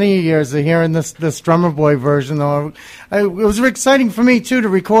forward to many years of hearing this Drummer Boy version, though. It was exciting for me, too, to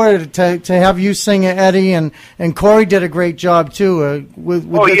record it, to have you sing it, Eddie, and Corey did a great job, too.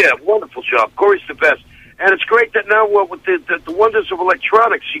 Yeah, wonderful job. Corey's the best. And it's great that now with the wonders of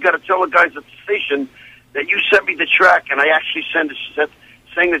electronics, you got to tell the guys at the station that you sent me the track, and I actually sang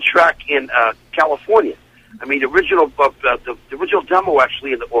the track in California. I mean, the original demo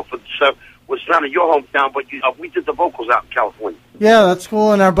actually was down in your hometown, but we did the vocals out in California. Yeah, that's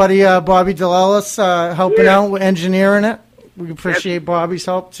cool. And our buddy Bobby DeLellis helping out with engineering it. We appreciate Bobby's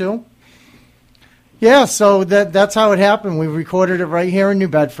help too. Yeah, so that's how it happened. We recorded it right here in New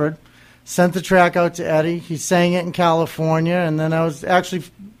Bedford, sent the track out to Eddie. He sang it in California, and then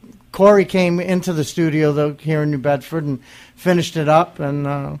Corey came into the studio though here in New Bedford and finished it up,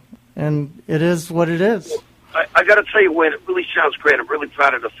 and it is what it is. I got to tell you, Wayne, it really sounds great. I'm really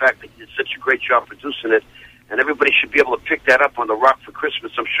proud of the fact that you did such a great job producing it, and everybody should be able to pick that up on the Rock for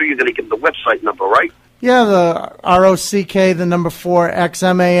Christmas. I'm sure you're going to give them the website number, right? Yeah, the ROCK, the number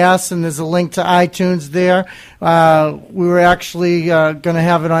 4XMAS, and there's a link to iTunes there. We were actually going to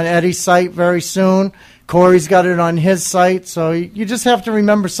have it on Eddie's site very soon. Corey's got it on his site, so you just have to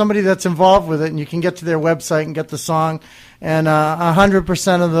remember somebody that's involved with it, and you can get to their website and get the song. And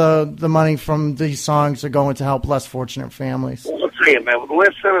 100% of the money from these songs are going to help less fortunate families. Well, I'll tell you, man, the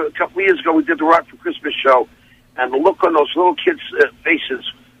last time, a couple of years ago, we did the Rock for Christmas show, and the look on those little kids' faces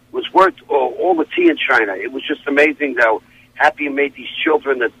was worth all the tea in China. It was just amazing how happy it made these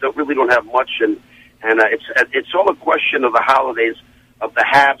children that really don't have much, and it's all a question of the holidays, of the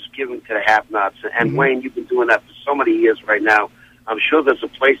haves giving to the have-nots. And Wayne, you've been doing that for so many years right now. I'm sure there's a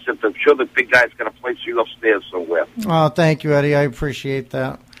place I'm sure the big guy's got a place for you upstairs somewhere. Oh, thank you, Eddie. I appreciate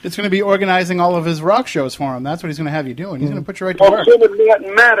that. It's going to be organizing all of his rock shows for him. That's what he's going to have you doing. He's going to put you right to Well, work.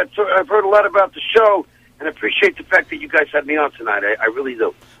 Matt, I've heard a lot about the show, and I appreciate the fact that you guys had me on tonight. I really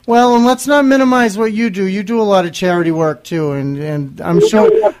do. Well, and let's not minimize what you do. You do a lot of charity work too, and I'm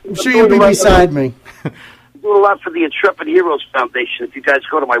sure you'll be beside me. I'm doing a lot for the Intrepid Heroes Foundation. If you guys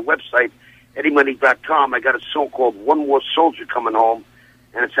go to my website, EddieMoney.com, I got a song called "One More Soldier Coming Home,"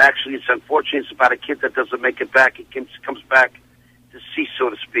 and it's unfortunate. It's about a kid that doesn't make it back. It comes back to cease, so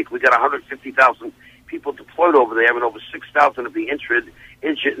to speak. We got 150,000 people deployed over there, and over 6,000 have been injured,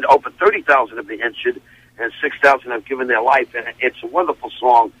 and over 30,000 have been injured, and 6,000 have given their life. And it's a wonderful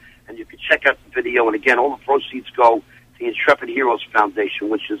song, and you can check out the video. And again, all the proceeds go to the Intrepid Heroes Foundation,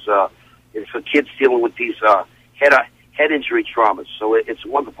 which is for kids dealing with these head injury traumas. So it's a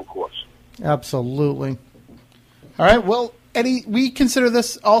wonderful cause. Absolutely. All right. Well, Eddie, we consider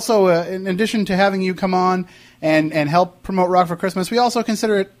this also, in addition to having you come on and help promote Rock for Christmas, we also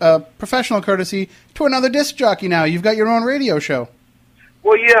consider it a professional courtesy to another disc jockey now. You've got your own radio show.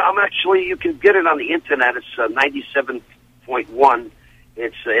 Well, yeah, you can get it on the internet. It's 97.1.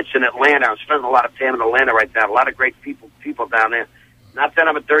 It's in Atlanta. I'm spending a lot of time in Atlanta right now. A lot of great people down there. Not that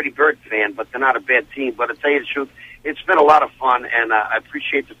I'm a Dirty Bird fan, but they're not a bad team. But to tell you the truth, it's been a lot of fun, and I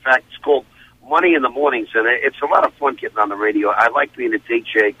appreciate the fact it's called Money in the Mornings, and it's a lot of fun getting on the radio. I like being a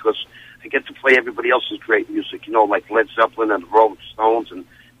DJ because I get to play everybody else's great music, like Led Zeppelin and the Rolling Stones and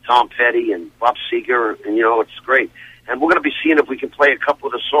Tom Petty and Bob Seger, and, it's great. And we're going to be seeing if we can play a couple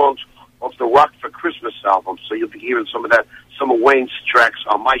of the songs off the Rock for Christmas album, so you'll be hearing some of Wayne's tracks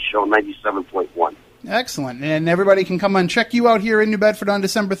on my show, 97.1. Excellent. And everybody can come and check you out here in New Bedford on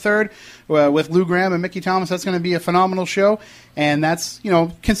December 3rd with Lou Graham and Mickey Thomas. That's going to be a phenomenal show. And that's,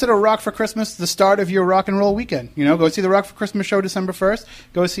 consider Rock for Christmas the start of your rock and roll weekend. Go see the Rock for Christmas show December 1st.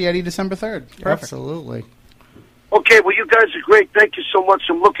 Go see Eddie December 3rd. Perfect. Absolutely. Okay, well, you guys are great. Thank you so much.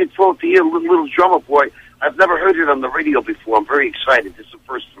 I'm looking forward to hearing Little Drummer Boy. I've never heard it on the radio before. I'm very excited. This is the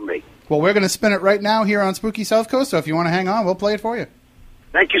first for me. Well, we're going to spin it right now here on Spooky South Coast, so if you want to hang on, we'll play it for you.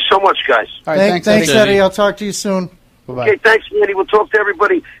 Thank you so much, guys. All right, thanks, Eddie. I'll talk to you soon. Bye-bye. Okay, thanks, Manny. We'll talk to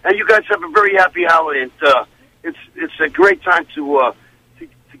everybody. And you guys have a very happy holiday. And, it's a great time to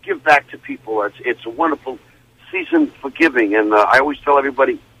give back to people. It's a wonderful season for giving. And I always tell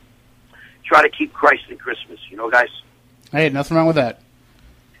everybody, try to keep Christ in Christmas. Guys? Hey, nothing wrong with that.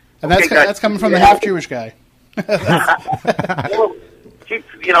 And Okay, that's coming from the half-Jewish guy. Well, keep,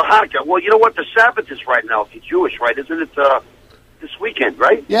 Hanukkah. Well, you know what? The Sabbath is right now, if you're Jewish, right? Isn't it this weekend,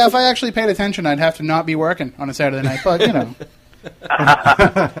 right? Yeah, if I actually paid attention, I'd have to not be working on a Saturday night. But,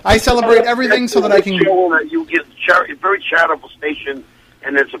 I celebrate everything so that I can... You get a very charitable station,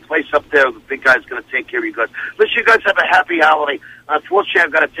 and there's a place up there the big guy's going to take care of you guys. Listen, you guys have a happy holiday. Unfortunately,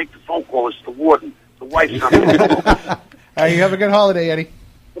 I've got to take the phone call. It's the warden. The wife's on the phone. All right, you have a good holiday, Eddie.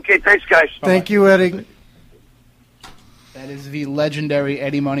 Okay, thanks, guys. Thank you, Eddie. That is the legendary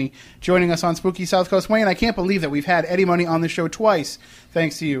Eddie Money joining us on Spooky South Coast. Wayne, I can't believe that we've had Eddie Money on the show twice,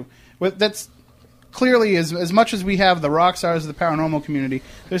 thanks to you. That's clearly, as much as we have the rock stars of the paranormal community,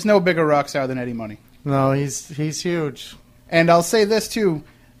 there's no bigger rock star than Eddie Money. No, he's huge. And I'll say this, too.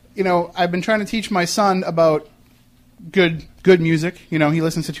 I've been trying to teach my son about good music. You know, he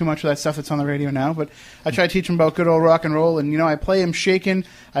listens to too much of that stuff that's on the radio now. But I try to teach him about good old rock and roll. And, you know, I play him Shakin'.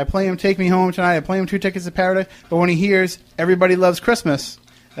 I play him Take Me Home Tonight. I play him Two Tickets to Paradise. But when he hears Everybody Loves Christmas,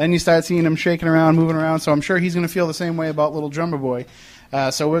 then you start seeing him shaking around, moving around. So I'm sure he's going to feel the same way about Little Drummer Boy.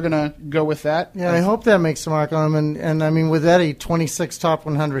 So we're going to go with that. Yeah, I hope that makes a mark on him. And I mean, with Eddie, 26 top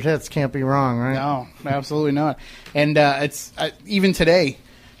 100 hits can't be wrong, right? No, absolutely not. And it's even today,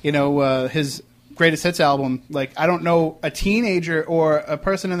 you know, his greatest hits album, like, I don't know a teenager or a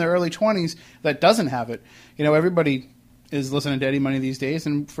person in their early 20s that doesn't have it. You know, everybody is listening to Eddie Money these days,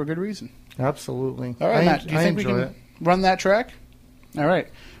 and for good reason. Absolutely. All right, Matt, do you think we enjoy can it. run that track? All right.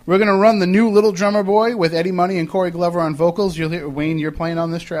 We're going to run the new Little Drummer Boy with Eddie Money and Corey Glover on vocals. You'll hear, Wayne, you're playing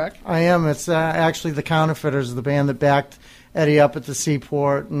on this track? I am. It's actually the Counterfeiters, the band that backed Eddie up at the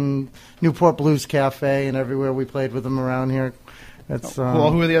Seaport and Newport Blues Cafe and everywhere we played with them around here. It's,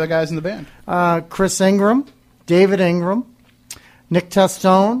 well, who are the other guys in the band? Chris Ingram, David Ingram, Nick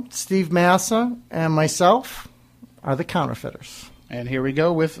Testone, Steve Massa, and myself are the Counterfeiters. And here we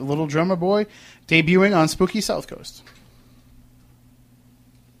go with Little Drummer Boy debuting on Spooky South Coast.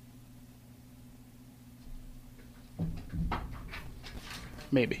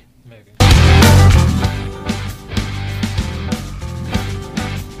 Maybe.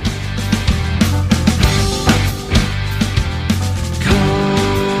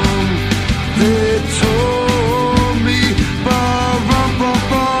 They told me,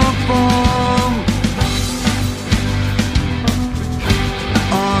 ba-rum-bum-bum-bum,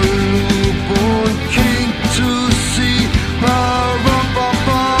 a newborn king to see,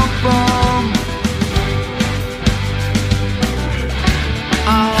 ba-rum-bum-bum-bum.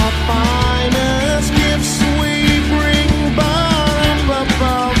 Our finest gifts we bring,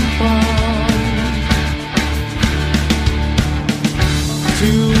 ba-rum-bum-bum-bum,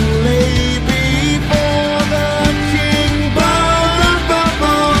 to lay before the king,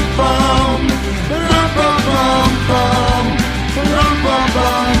 ba-rum-bum-bum-bum, rum-bum-bum-bum,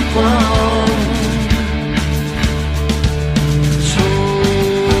 rum-bum-bum-bum. So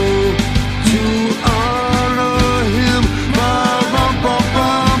to honor him,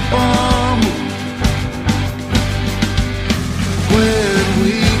 ba-rum-bum-bum-bum, when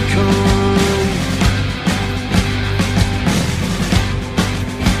we come.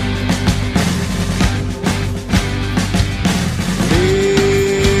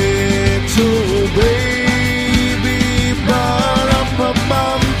 Little baby,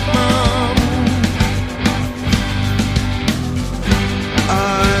 ba-da-ba-bum-bum. I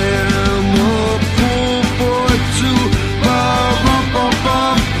am a poor boy too,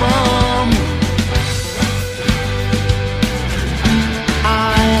 ba-rum-bum-bum-bum. I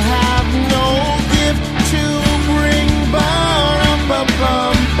have no gift to bring,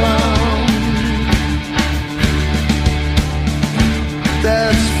 ba-rum-bum-bum-bum,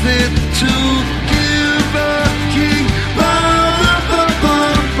 that's fit to give a king,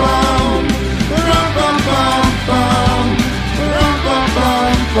 ba-rum-bum-bum-bum, rum-bum-bum-bum,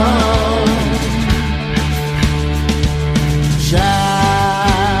 rum-bum-bum-bum. Shall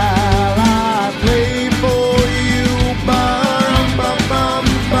I play for you,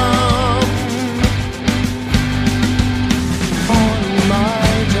 ba-rum-bum-bum-bum, on my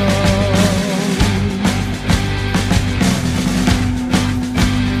drum?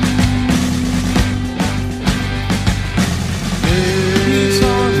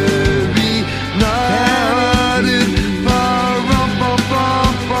 Every night in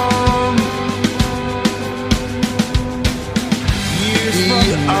ba-rum-bum-bum-bum, the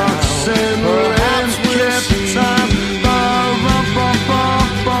oxen ran kept time,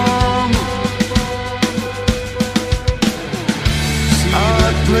 ba-rum-bum-bum-bum. I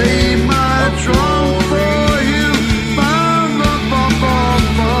play my drum for you,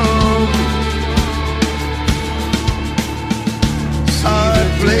 ba-rum-bum-bum-bum. I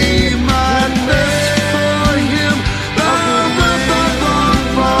play my best for him,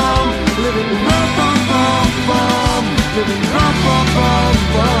 ba-rum-bum-bum-bum, rum-bum-bum-bum,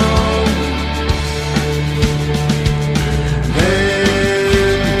 rum-bum-bum-bum.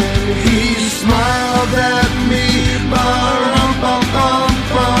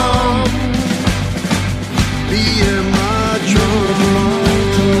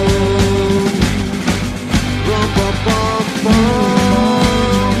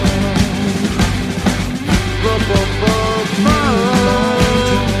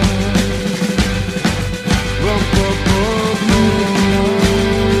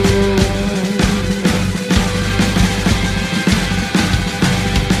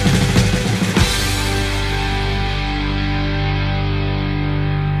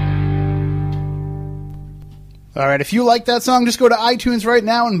 All right, if you like that song, just go to iTunes right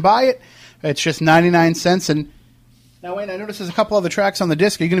now and buy it. It's just 99 cents. And now, Wayne, I noticed there's a couple other tracks on the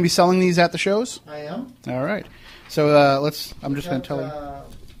disc. Are you going to be selling these at the shows? I am. All right. So I'm just going to tell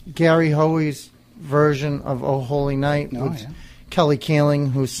you. Gary Hoey's version of Oh Holy Night with Kelly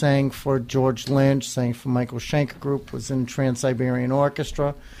Kaling, who sang for George Lynch, sang for Michael Schenker Group, was in Trans-Siberian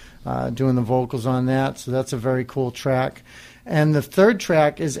Orchestra, doing the vocals on that. So that's a very cool track. And the third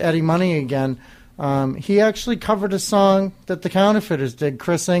track is Eddie Money again. He actually covered a song that the Counterfeiters did.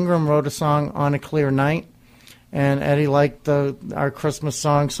 Chris Ingram wrote a song, On a Clear Night, and Eddie liked our Christmas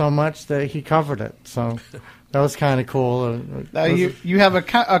song so much that he covered it. So that was kind of cool. Now you have a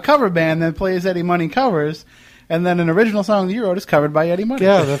cover band that plays Eddie Money covers, and then an original song that you wrote is covered by Eddie Money.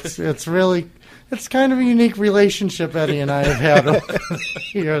 Yeah, it's kind of a unique relationship Eddie and I have had over the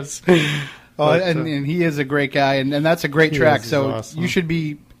years. And he is a great guy, and that's a great track. So awesome. You should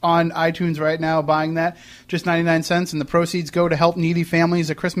be on iTunes right now buying that. Just 99 cents, and the proceeds go to help needy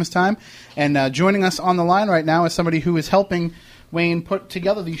families at Christmas time. And joining us on the line right now is somebody who is helping Wayne put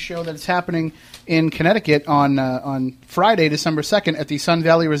together the show that's happening in Connecticut on Friday, December 2nd at the Sun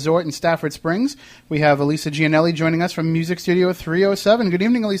Valley Resort in Stafford Springs. We have Elisa Gianelli joining us from Music Studio 307. Good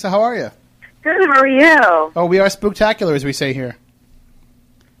evening, Elisa. How are you? Good. How are you? Oh, we are spooktacular, as we say here.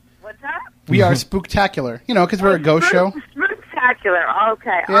 What's that? We are spooktacular. Because we're a ghost show. Spectacular.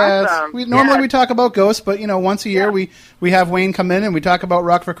 Okay, yes. Awesome. We talk about ghosts, but once a year we have Wayne come in and we talk about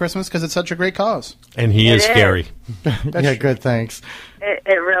Rock for Christmas because it's such a great cause. And he is scary. Yeah, good. Thanks. It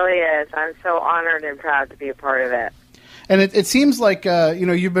really is. I'm so honored and proud to be a part of it. And it seems like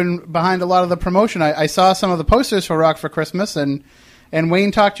you've been behind a lot of the promotion. I saw some of the posters for Rock for Christmas, and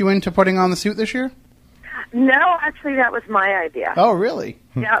Wayne talked you into putting on the suit this year. No, actually, that was my idea. Oh, really?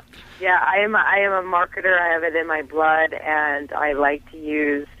 Yep. Yeah, I am a marketer. I have it in my blood, and I like to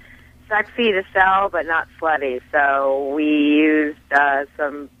use sexy to sell, but not slutty. So we used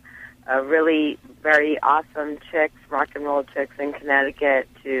some really very awesome chicks, rock and roll chicks in Connecticut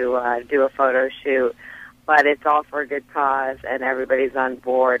to do a photo shoot. But it's all for a good cause, and everybody's on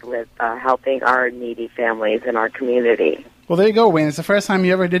board with helping our needy families in our community. Well, there you go, Wayne. It's the first time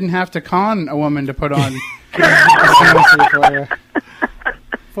you ever didn't have to con a woman to put on.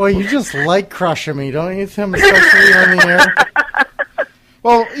 Boy, you just like crushing me, don't you, Tim? Especially on the air.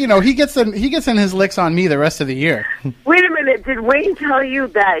 Well, he gets in his licks on me the rest of the year. Wait a minute. Did Wayne tell you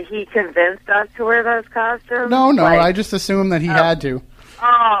that he convinced us to wear those costumes? No. I just assumed that he had to.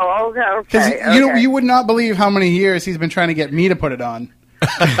 Oh, okay. Because you would not believe how many years he's been trying to get me to put it on.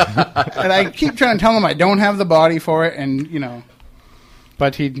 And I keep trying to tell him I don't have the body for it, and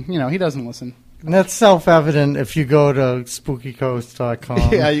but he doesn't listen. And that's self-evident if you go to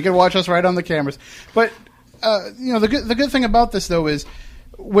spookycoast.com. Yeah, you can watch us right on the cameras. But the good thing about this though is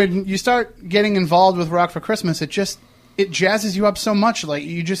when you start getting involved with Rock for Christmas, it jazzes you up so much. Like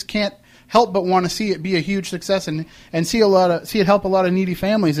you just can't help but want to see it be a huge success and see it help a lot of needy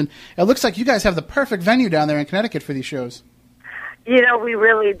families. And it looks like you guys have the perfect venue down there in Connecticut for these shows. We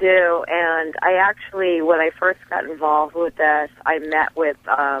really do. And I actually, when I first got involved with this, I met with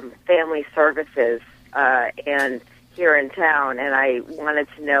family services and here in town, and I wanted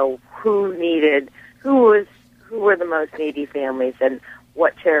to know who were the most needy families and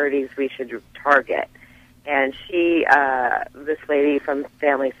what charities we should target. And this lady from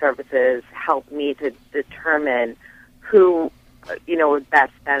Family Services helped me to determine who, would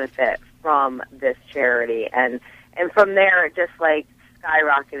best benefit from this charity. And from there, it just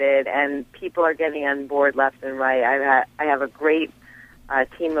skyrocketed, and people are getting on board left and right. I have a great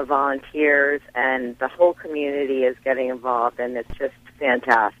team of volunteers, and the whole community is getting involved, and it's just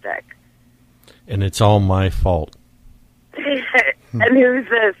fantastic. And it's all my fault. And who's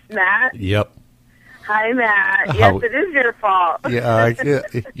this, Matt? Yep. Hi, Matt. Yes, it is your fault. Yeah,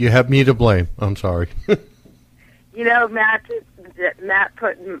 you have me to blame. I'm sorry. Matt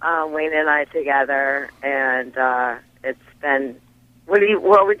put Wayne and I together, and it's been.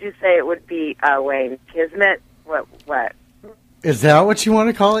 What would you say it would be, Wayne? Kismet? What? Is that what you want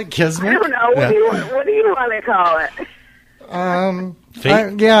to call it, Kismet? I don't know. Yeah. What do you want to call it?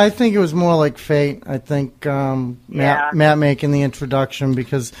 Fate? I think it was more like fate. I think Matt making the introduction,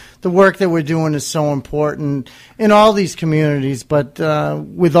 because the work that we're doing is so important in all these communities, but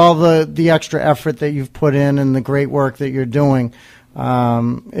with all the extra effort that you've put in and the great work that you're doing,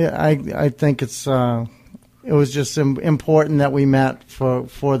 I think it's it was just important that we met for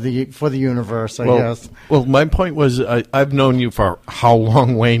the universe, I guess. Well, my point was I've known you for how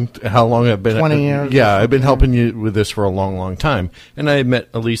long, Wayne? How long I've been 20 years. Yeah, I've been helping you with this for a long, long time. And I had met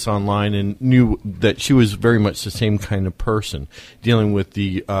Elise online and knew that she was very much the same kind of person, dealing with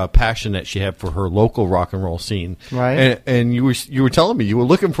the passion that she had for her local rock and roll scene. Right. And you were telling me you were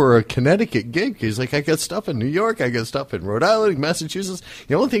looking for a Connecticut gig. He's like, I got stuff in New York, I got stuff in Rhode Island, Massachusetts.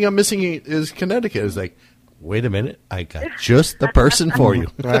 The only thing I'm missing is Connecticut. It's like, wait a minute, I got just the person for you.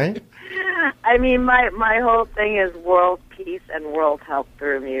 Right? I mean, my whole thing is world peace and world health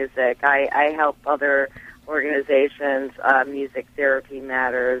through music. I help other organizations, Music Therapy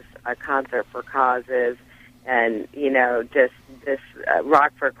Matters, Concert for Causes, and, just this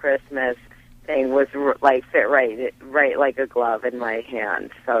Rock for Christmas thing was fit right like a glove in my hand.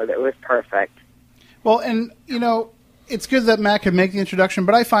 So it was perfect. Well, and, it's good that Matt could make the introduction,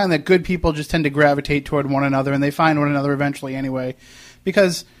 but I find that good people just tend to gravitate toward one another, and they find one another eventually anyway,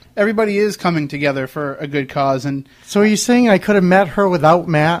 because everybody is coming together for a good cause. And so are you saying I could have met her without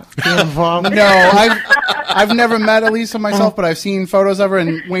Matt being involved? No, I've never met Elisa myself, but I've seen photos of her,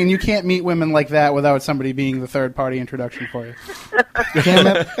 and Wayne, you can't meet women like that without somebody being the third-party introduction for you. Damn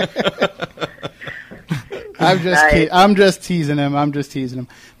it. I'm just teasing him.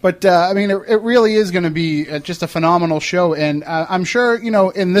 But, it really is going to be just a phenomenal show. And I'm sure,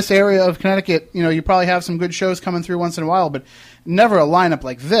 in this area of Connecticut, you probably have some good shows coming through once in a while, but never a lineup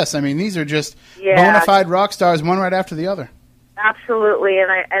like this. I mean, these are just bona fide rock stars, one right after the other. Absolutely.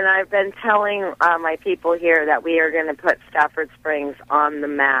 And I've been telling my people here that we are going to put Stafford Springs on the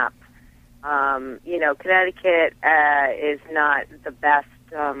map. Connecticut is not the best,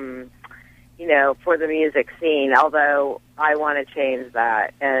 for the music scene, although I want to change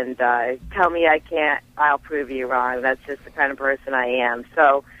that. And tell me I can't, I'll prove you wrong. That's just the kind of person I am.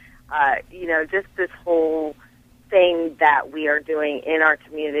 So, just this whole thing that we are doing in our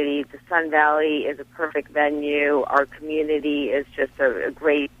community, the Sun Valley is a perfect venue. Our community is just a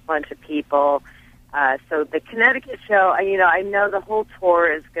great bunch of people. So the Connecticut show, I know the whole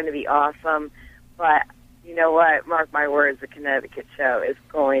tour is going to be awesome, but you know what? Mark my words, the Connecticut show is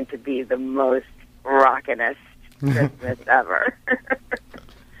going to be the most rockinest Christmas ever.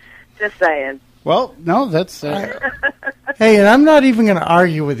 Just saying. Well, no, that's... Hey, and I'm not even going to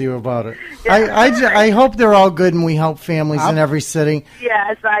argue with you about it. Yeah. I hope they're all good and we help families in every city.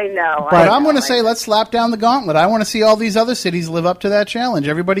 Yes, I know. But I'm going to say let's slap down the gauntlet. I want to see all these other cities live up to that challenge.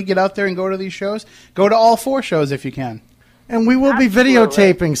 Everybody get out there and go to these shows. Go to all 4 shows if you can. And we will be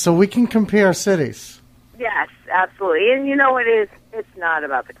videotaping so we can compare cities. Yes, absolutely. And it's not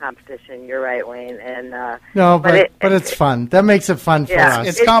about the competition. You're right, Wayne. And no, but it's fun. That makes it fun for us.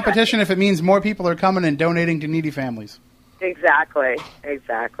 It's competition if it means more people are coming and donating to needy families. Exactly.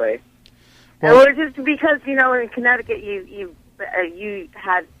 Well, And just because in Connecticut you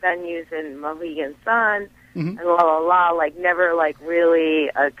had venues in Mohegan Sun and never really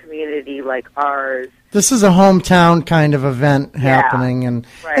a community like ours. This is a hometown kind of event happening, and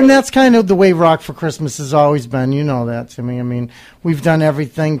that's kind of the way Rock for Christmas has always been. You know that, Timmy. I mean, we've done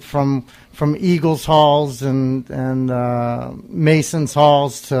everything from Eagles Halls and Masons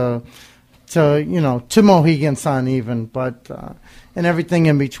Halls to Mohegan Sun even, but and everything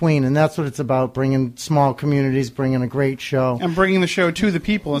in between. And that's what it's about: bringing small communities, bringing a great show, and bringing the show to the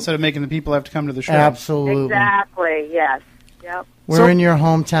people instead of making the people have to come to the show. Absolutely, exactly. Yes. Yep. We're in your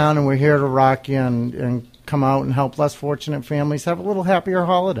hometown, and we're here to rock you and come out and help less fortunate families have a little happier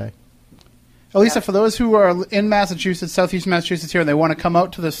holiday. Elisa, for those who are in Massachusetts, southeast Massachusetts here, and they want to come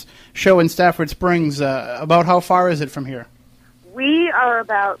out to this show in Stafford Springs, about how far is it from here? We are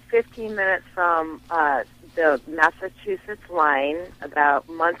about 15 minutes from the Massachusetts line, about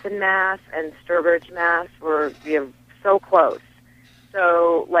Munson, Mass, and Sturbridge, Mass. We're so close.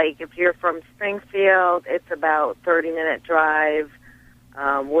 So, if you're from Springfield, it's about 30-minute drive.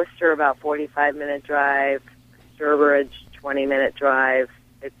 Worcester, about 45-minute drive. Sturbridge, 20-minute drive.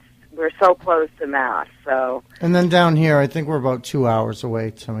 We're so close to Mass. So. And then down here, I think we're about 2 hours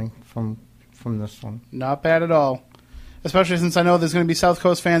away, Timmy, from this one. Not bad at all. Especially since I know there's going to be South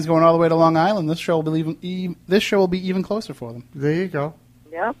Coast fans going all the way to Long Island. This show will be even closer for them. There you go.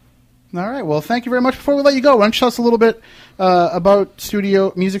 Yep. All right. Well, thank you very much. Before we let you go, why don't you tell us a little bit about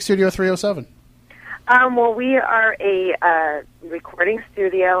Music Studio 307? Well, we are a recording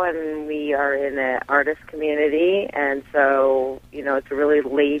studio, and we are in an artist community, and so, it's a really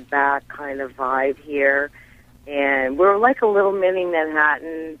laid-back kind of vibe here. And we're like a little mini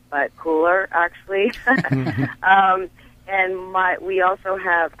Manhattan, but cooler, actually. And we also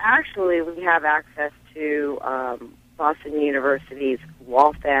have access to Boston University's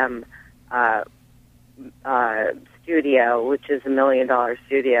Waltham studio, which is $1 million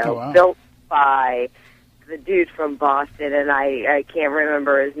studio, Oh, wow. built by the dude from Boston, and I can't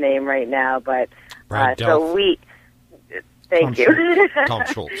remember his name right now, but Brad so Delph. we. Thank you. Tom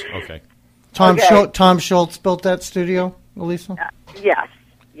Schultz. Okay. Tom Schultz built that studio, Elisa? Yes.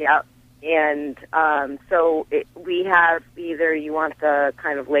 Yep. And so we have either you want the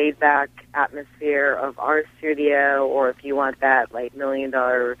kind of laid back atmosphere of our studio, or if you want that like $1 million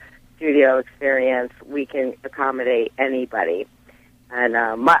studio experience, we can accommodate anybody. And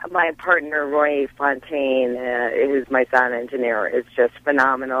my partner Roy Fontaine, who's my sound engineer, is just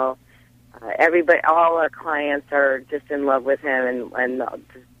phenomenal. Everybody, all our clients are just in love with him, and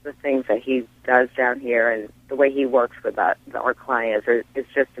the things that he does down here, and the way he works with our clients is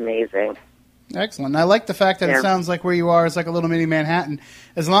just amazing. Excellent. And I like the fact that it Yeah. sounds like where you are is like a little mini Manhattan.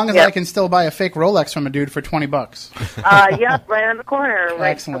 As long as I can still buy a fake Rolex from a dude for $20. Yep, right on the corner,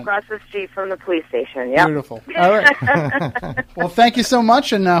 right Excellent. across the street from the police station. Yep. Beautiful. All right. Well, thank you so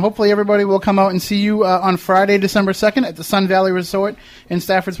much, and hopefully everybody will come out and see you on Friday, December 2nd at the Sun Valley Resort in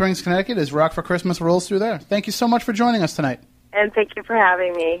Stafford Springs, Connecticut, as Rock for Christmas rolls through there. Thank you so much for joining us tonight. And thank you for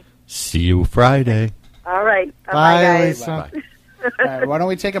having me. See you Friday. All right. Bye, Bye, guys. Lisa. Bye. All right, why don't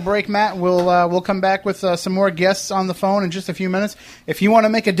we take a break, Matt? We'll come back with some more guests on the phone in just a few minutes. If you want to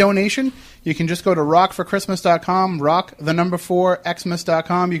make a donation, you can just go to rock4Xmas.com,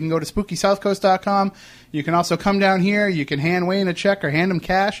 rock4Xmas.com. You can go to SpookySouthCoast.com. You can also come down here. You can hand Wayne a check or hand him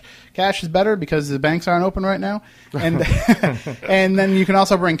cash. Cash is better because the banks aren't open right now. And and then you can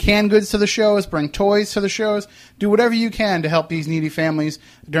also bring canned goods to the shows, bring toys to the shows. Do whatever you can to help these needy families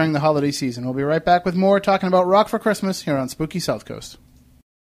during the holiday season. We'll be right back with more talking about Rock for Christmas here on Spooky South Coast.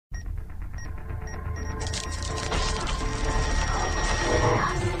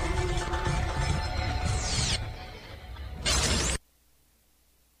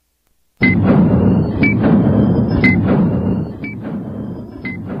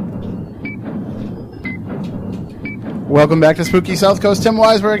 Welcome back to Spooky South Coast. Tim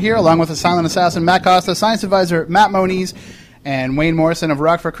Weisberg here, along with the silent assassin Matt Costa, science advisor Matt Moniz, and Wayne Morrison of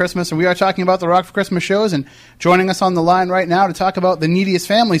Rock for Christmas. And we are talking about the Rock for Christmas shows. And joining us on the line right now to talk about the Neediest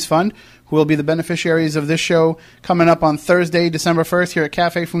Families Fund, who will be the beneficiaries of this show coming up on Thursday, December 1st, here at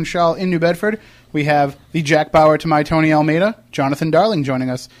Cafe Funchal in New Bedford. We have the Jack Bauer to my Tony Almeida, Jonathan Darling, joining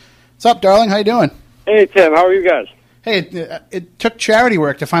us. What's up, Darling? How you doing? Hey, Tim. How are you guys? Hey, it took charity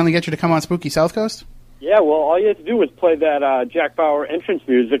work to finally get you to come on Spooky South Coast. Yeah, well, all you had to do was play that Jack Bauer entrance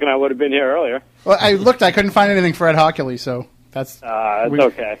music, and I would have been here earlier. Well, I looked. I couldn't find anything for Ed Hockley, so that's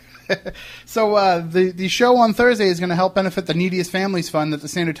okay. So the show on Thursday is going to help benefit the Neediest Families Fund that the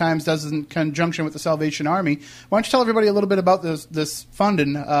Standard Times does in conjunction with the Salvation Army. Why don't you tell everybody a little bit about this fund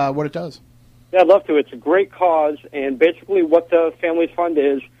and what it does? Yeah, I'd love to. It's a great cause, and basically what the Families Fund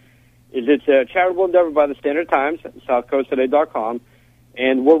is it's a charitable endeavor by the Standard Times, southcoasttoday.com,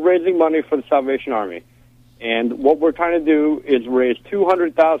 and we're raising money for the Salvation Army. And what we're trying to do is raise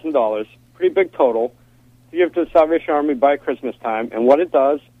 $200,000, pretty big total, to give to the Salvation Army by Christmas time. And what it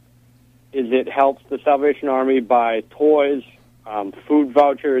does is it helps the Salvation Army buy toys, food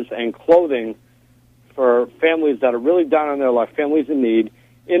vouchers, and clothing for families that are really down on their luck, families in need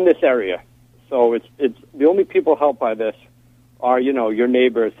in this area. So it's the only people helped by this are, your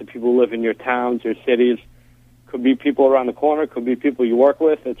neighbors, the people who live in your towns, your cities. Could be people around the corner, could be people you work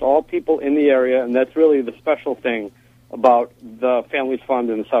with. It's all people in the area, and that's really the special thing about the Families Fund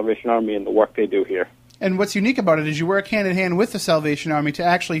and the Salvation Army and the work they do here. And what's unique about it is you work hand in hand with the Salvation Army to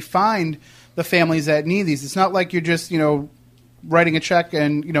actually find the families that need these. It's not like you're just, writing a check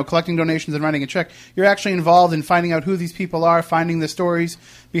and, collecting donations and writing a check. You're actually involved in finding out who these people are, finding the stories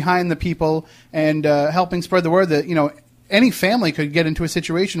behind the people, and helping spread the word that, any family could get into a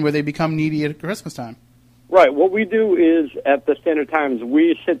situation where they become needy at Christmas time. Right. What we do is, at the Standard Times,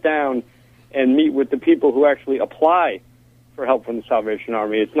 we sit down and meet with the people who actually apply for help from the Salvation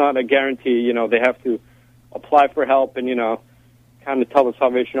Army. It's not a guarantee, they have to apply for help and, kind of tell the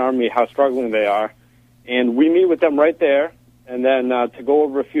Salvation Army how struggling they are. And we meet with them right there, and then to go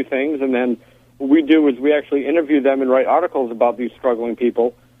over a few things. And then what we do is we actually interview them and write articles about these struggling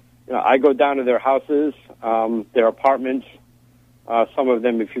people. I go down to their houses, their apartments. Some of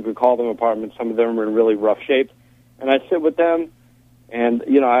them, if you could call them apartments, some of them are in really rough shape. And I sit with them, and,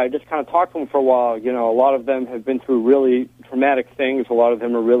 I just kind of talk to them for a while. A lot of them have been through really traumatic things. A lot of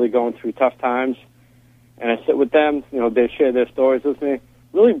them are really going through tough times. And I sit with them. They share their stories with me.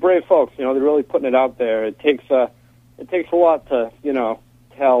 Really brave folks. They're really putting it out there. It takes a lot to,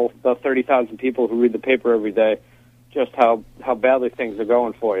 tell the 30,000 people who read the paper every day just how badly things are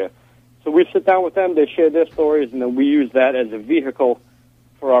going for you. So we sit down with them, they share their stories, and then we use that as a vehicle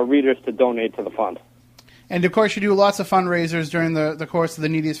for our readers to donate to the fund. And, of course, you do lots of fundraisers during the course of the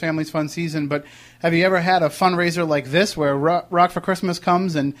Neediest Families Fund season, but have you ever had a fundraiser like this where Rock for Christmas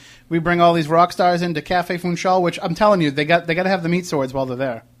comes and we bring all these rock stars into Cafe Funchal, which I'm telling you, they got to have the meat swords while they're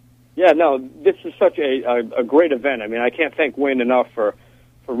there. Yeah, no, this is such a great event. I mean, I can't thank Wayne enough for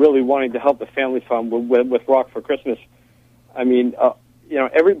really wanting to help the Family Fund with Rock for Christmas. I mean,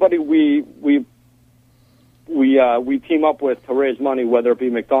 everybody we team up with to raise money, whether it be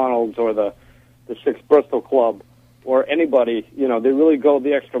McDonald's or the Six Bristol Club or anybody, they really go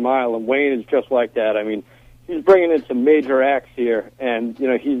the extra mile, and Wayne is just like that. I mean, he's bringing in some major acts here, and,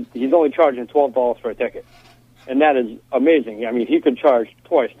 he's only charging $12 for a ticket, and that is amazing. I mean, he could charge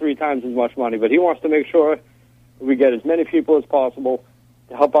twice, 3 times as much money, but he wants to make sure we get as many people as possible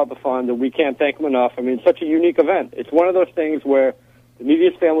to help out the fund, and we can't thank him enough. I mean, it's such a unique event. It's one of those things where the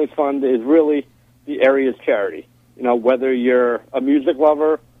Neediest Families Fund is really the area's charity. Whether you're a music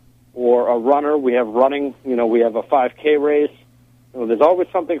lover or a runner, we have running, we have a 5K race. There's always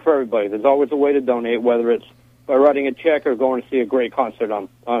something for everybody. There's always a way to donate, whether it's by writing a check or going to see a great concert on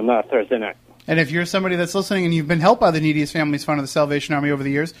Thursday night. And if you're somebody that's listening and you've been helped by the Neediest Families Fund of the Salvation Army over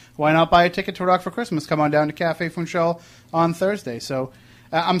the years, why not buy a ticket to Rock for Christmas? Come on down to Cafe Funchal on Thursday. So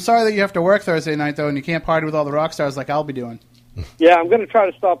I'm sorry that you have to work Thursday night, though, and you can't party with all the rock stars like I'll be doing. Yeah, I'm going to try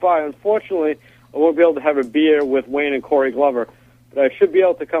to stop by. Unfortunately, I won't be able to have a beer with Wayne and Corey Glover, but I should be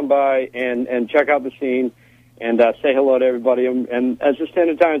able to come by and check out the scene and say hello to everybody. And as the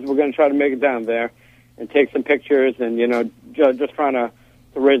Standard Times, we're going to try to make it down there and take some pictures and, just trying to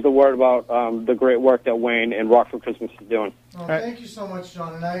raise the word about the great work that Wayne and Rock for Christmas is doing. Well, thank you so much,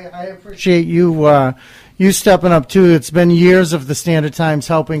 John, and I appreciate you stepping up, too. It's been years of the Standard Times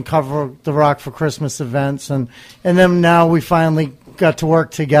helping cover the Rock for Christmas events, and then now we finally got to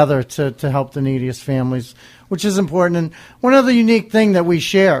work together to help the neediest families, which is important. And one other unique thing that we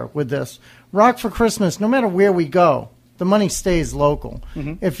share with this, Rock for Christmas, no matter where we go, the money stays local.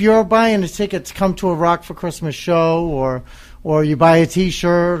 Mm-hmm. If you're buying a ticket to come to a Rock for Christmas show or you buy a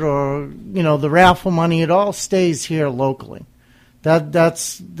T-shirt or, the raffle money, it all stays here locally.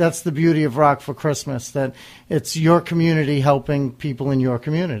 That's the beauty of Rock for Christmas, that it's your community helping people in your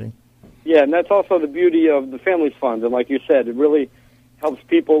community. Yeah, and that's also the beauty of the Families Fund. And like you said, it really helps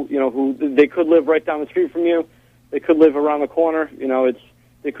people, who they could live right down the street from you. They could live around the corner.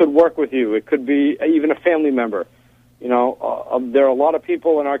 They could work with you. It could be even a family member. There are a lot of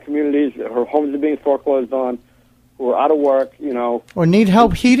people in our communities whose homes are being foreclosed on, who are out of work, or need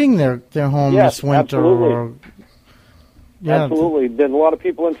help heating their home this winter. Absolutely. Absolutely. There's a lot of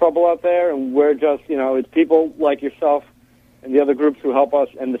people in trouble out there, and we're just, it's people like yourself and the other groups who help us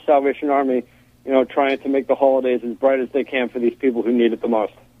and the Salvation Army, trying to make the holidays as bright as they can for these people who need it the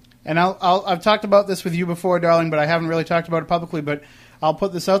most. And I've talked about this with you before, darling, but I haven't really talked about it publicly, but I'll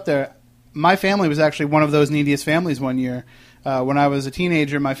put this out there. My family was actually one of those neediest families one year. When I was a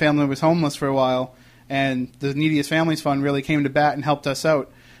teenager, my family was homeless for a while, and the Neediest Families Fund really came to bat and helped us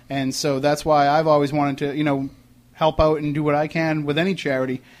out. And so that's why I've always wanted to, help out and do what I can with any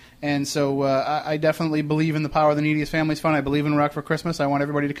charity. And so I definitely believe in the power of the Neediest Families Fund. I believe in Rock for Christmas. I want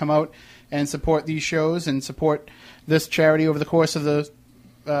everybody to come out and support these shows and support this charity over the course of the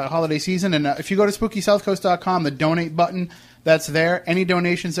holiday season. And if you go to SpookySouthCoast.com, the donate button, that's there. Any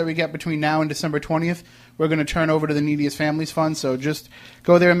donations that we get between now and December 20th, we're going to turn over to the Neediest Families Fund. So just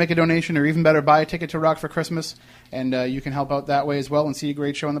go there and make a donation, or even better, buy a ticket to Rock for Christmas, and you can help out that way as well and see a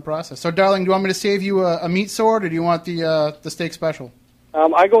great show in the process. So, darling, do you want me to save you a meat sword, or do you want the steak special?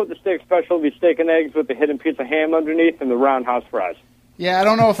 I go with the steak special. It'll be steak and eggs with the hidden piece of ham underneath and the roundhouse fries. Yeah, I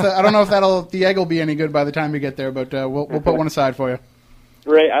don't know if the egg will be any good by the time you get there, but we'll put one aside for you.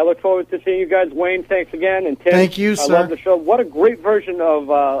 Great. I look forward to seeing you guys. Wayne, thanks again. And Tim, thank you, sir. I love the show. What a great version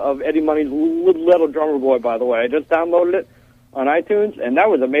of Eddie Money's Little Drummer Boy, by the way. I just downloaded it on iTunes, and that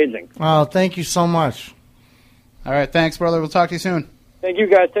was amazing. Oh, thank you so much. All right, thanks, brother. We'll talk to you soon. Thank you,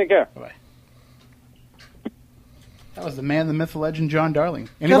 guys. Take care. Bye-bye. That was the man, the myth, the legend, John Darling.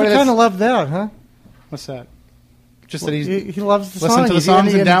 You kind of love that, huh? What's that? Just that he loves the listen song. To the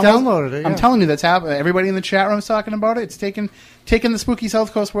songs and downloaded it. Yeah. I'm telling you, that's happening. Everybody in the chat room is talking about it. It's taken the spooky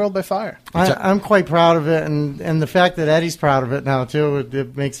South Coast world by fire. I'm quite proud of it, and the fact that Eddie's proud of it now too,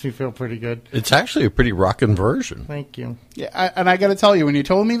 it makes me feel pretty good. It's actually a pretty rockin' version. Thank you. Yeah, and I got to tell you, when you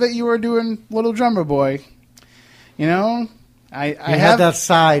told me that you were doing Little Drummer Boy, I have that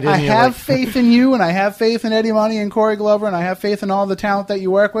side. I have faith in you, and I have faith in Eddie Money and Corey Glover, and I have faith in all the talent that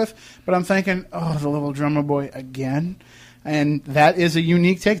you work with. But I'm thinking, the Little Drummer Boy again. And that is a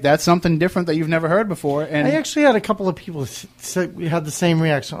unique take. That's something different that you've never heard before. And I actually had a couple of people say we had the same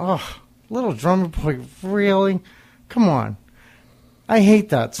reaction. Oh, Little Drummer Boy, really? Come on. I hate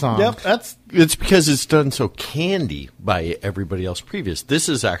that song. Yep, It's because it's done so candy by everybody else previous. This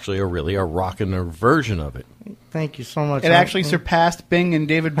is actually a rockin' version of it. Thank you so much. It actually surpassed Bing and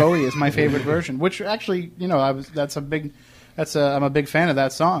David Bowie as my favorite version, which actually, I'm a big fan of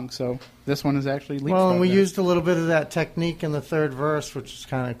that song. So this one is actually leapfrogged. Well, and we used a little bit of that technique in the third verse, which is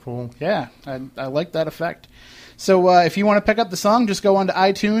kind of cool. Yeah, I like that effect. So if you want to pick up the song, just go onto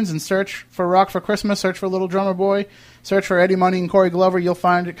iTunes and search for Rock for Christmas, search for Little Drummer Boy, search for Eddie Money and Corey Glover. You'll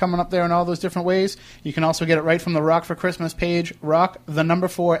find it coming up there in all those different ways. You can also get it right from the Rock for Christmas page,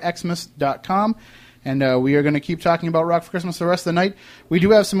 rock4Xmas.com. And we are going to keep talking about Rock for Christmas the rest of the night. We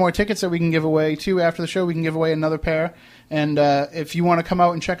do have some more tickets that we can give away, too. After the show, we can give away another pair. And if you want to come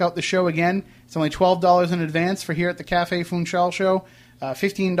out and check out the show again, it's only $12 in advance for here at the Cafe Funchal show,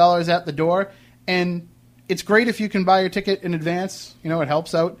 $15 at the door. And it's great if you can buy your ticket in advance. It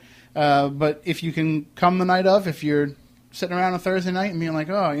helps out. But if you can come the night of, if you're sitting around on Thursday night and being like,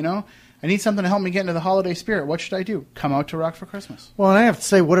 I need something to help me get into the holiday spirit. What should I do? Come out to Rock for Christmas. Well, and I have to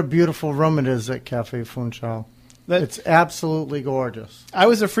say, what a beautiful room it is at Cafe Funchal. It's absolutely gorgeous. I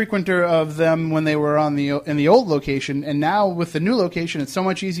was a frequenter of them when they were in the old location, and now with the new location, it's so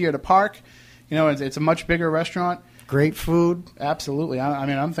much easier to park. It's a much bigger restaurant. Great food. Absolutely.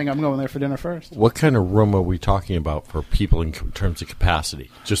 I'm thinking I'm going there for dinner first. What kind of room are we talking about for people in terms of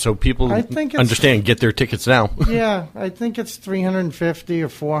capacity? Just so people understand, get their tickets now. Yeah, I think it's 350 or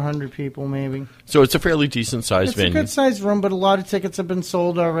 400 people maybe. So it's a fairly decent-sized venue. It's a good-sized room, but a lot of tickets have been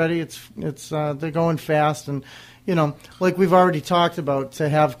sold already. They're going fast. And, like we've already talked about, to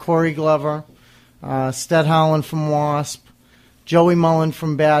have Corey Glover, Sted Holland from Wasp, Joey Mullen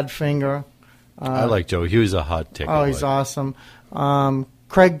from Badfinger. I like Joe. He was a hot ticket. Oh, he's awesome.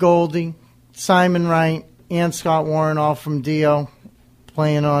 Craig Goldie, Simon Wright, and Scott Warren, all from Dio,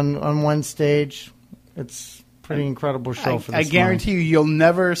 playing on one stage. It's a pretty incredible show for this I guarantee you'll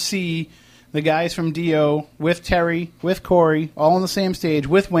never see the guys from Dio with Terry, with Corey, all on the same stage,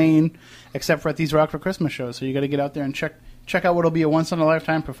 with Wayne, except for at these Rock for Christmas shows. So you got to get out there and check out what'll be a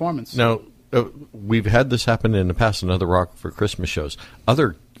once-in-a-lifetime performance. Now, we've had this happen in the past in other Rock for Christmas shows.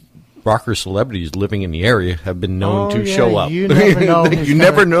 Other rocker celebrities living in the area have been known to show up. You never know. You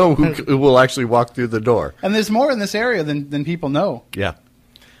never know who will actually walk through the door. And there's more in this area than people know. Yeah.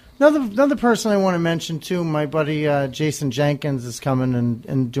 Another person I want to mention, too, my buddy Jason Jenkins is coming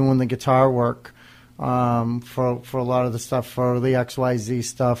and doing the guitar work for a lot of the stuff, for the XYZ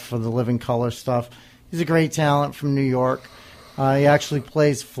stuff, for the Living Color stuff. He's a great talent from New York. He actually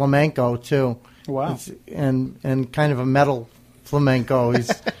plays flamenco, too. Wow. And kind of a metal flamenco.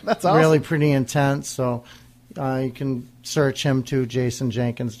 He's That's awesome. Really pretty intense. So you can search him too,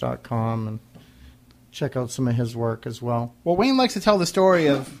 jasonjenkins.com, and check out some of his work as well. Well, Wayne likes to tell the story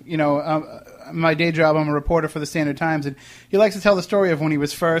of, my day job, I'm a reporter for the Standard Times, and he likes to tell the story of when he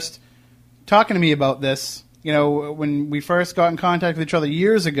was first talking to me about this, when we first got in contact with each other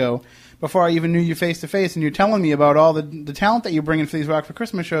years ago, before I even knew you face to face, and you're telling me about all the talent that you're bringing for these Rock for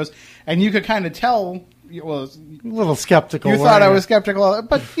Christmas shows, and you could kind of tell. Well, a little skeptical. You thought I was skeptical,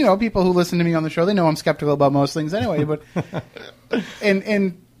 but people who listen to me on the show, they know I'm skeptical about most things anyway. But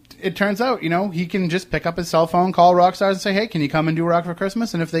and it turns out, he can just pick up his cell phone, call rock stars, and say, "Hey, can you come and do Rock for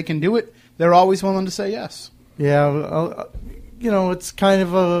Christmas?" And if they can do it, they're always willing to say yes. Yeah, it's kind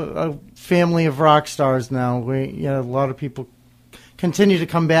of a family of rock stars now. A lot of people continue to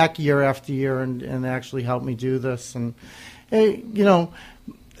come back year after year and actually help me do this, and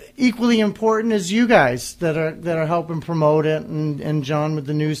equally important is you guys that are helping promote it, and John with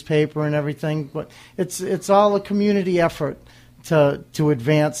the newspaper and everything. But it's all a community effort to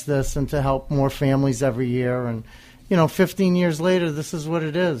advance this and to help more families every year. And 15 years later, this is what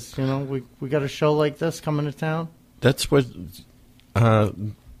it is. We got a show like this coming to town. That's what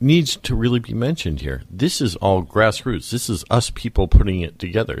needs to really be mentioned here. This is all grassroots. This is us people putting it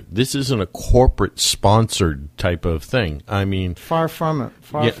together. This isn't a corporate sponsored type of thing. I mean, far from it.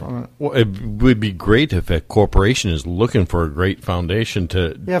 Far from it. Well, it would be great if a corporation is looking for a great foundation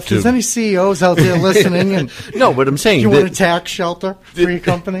to. Yeah, if there's any CEOs out there listening, and no, but I'm saying you want a tax shelter for your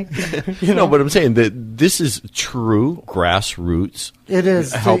company. No, but I'm saying that this is true grassroots. It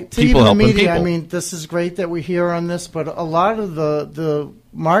is. Help to people even the helping media, people. I mean, this is great that we're here on this, but a lot of the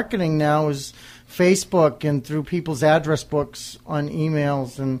marketing now is Facebook and through people's address books on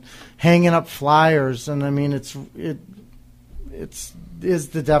emails and hanging up flyers. And I mean, it is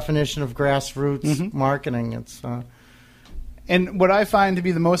the definition of grassroots marketing. It's and what I find to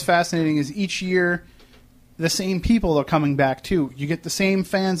be the most fascinating is each year the same people are coming back too. You get the same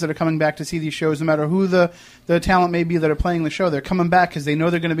fans that are coming back to see these shows, no matter who the talent may be that are playing the show. They're coming back because they know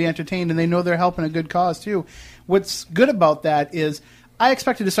they're going to be entertained and they know they're helping a good cause too. What's good about that is I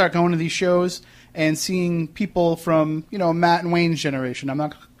expected to start going to these shows and seeing people from, Matt and Wayne's generation. I'm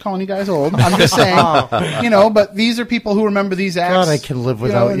not calling you guys old. I'm just saying, but these are people who remember these acts. God, I can live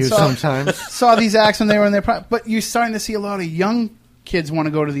without you sometimes. Saw these acts when they were in their prime. But you're starting to see a lot of young kids want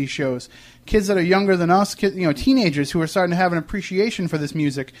to go to these shows. Kids that are younger than us, teenagers who are starting to have an appreciation for this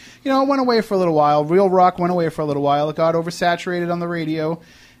music. It went away for a little while. Real rock went away for a little while. It got oversaturated on the radio.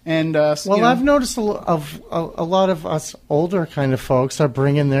 And I've noticed a lot of us older kind of folks are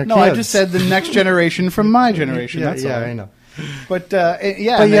bringing their kids. No, I just said the next generation from my generation. That's all. I know. But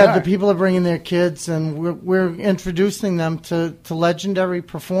the people are bringing their kids, and we're introducing them to legendary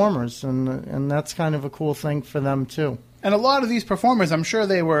performers, and that's kind of a cool thing for them too. And a lot of these performers, I'm sure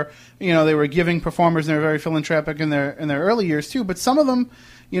they were giving performers, and they were very philanthropic in their early years too. But some of them,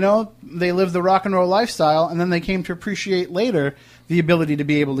 they lived the rock and roll lifestyle, and then they came to appreciate later the ability to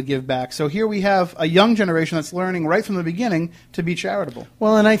be able to give back. So here we have a young generation that's learning right from the beginning to be charitable.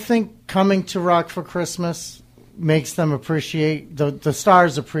 Well, and I think coming to Rock4Xmas makes them appreciate, the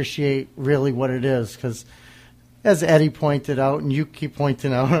stars appreciate really what it is, because as Eddie pointed out, and you keep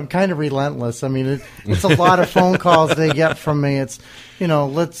pointing out, I'm kind of relentless. I mean, it's a lot of phone calls they get from me. It's,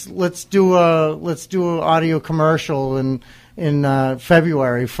 let's do an audio commercial in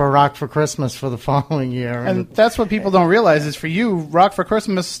February for Rock4Xmas for the following year. And that's what people don't realize is for you,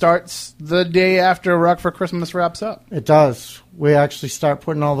 Rock4Xmas starts the day after Rock4Xmas wraps up. It does. We actually start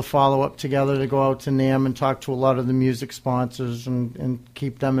putting all the follow-up together to go out to NAMM and talk to a lot of the music sponsors and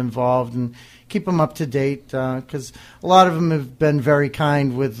keep them involved and keep them up to date, because a lot of them have been very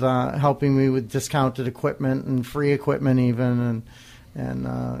kind with helping me with discounted equipment and free equipment even,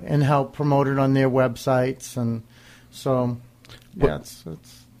 and help promote it on their websites. And so, it's Well,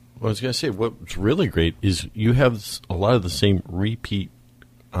 I was going to say, what's really great is you have a lot of the same repeat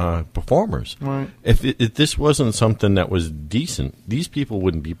performers. Right. If this wasn't something that was decent, these people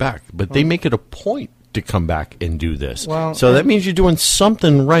wouldn't be back. But they make it a point to come back and do this. Well, so that means you're doing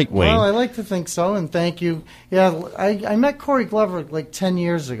something right, Wayne. Well, I like to think so, and thank you. Yeah, I met Corey Glover like 10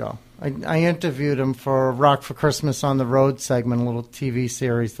 years ago. I interviewed him for Rock4Xmas on the Road segment, a little TV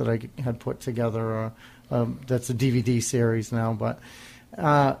series that I had put together. That's a DVD series now, but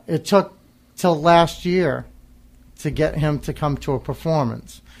it took till last year to get him to come to a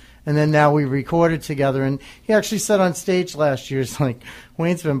performance. And then now we recorded together, and he actually said on stage last year, he's like,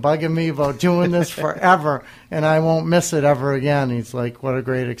 Wayne's been bugging me about doing this forever, and I won't miss it ever again. He's like, what a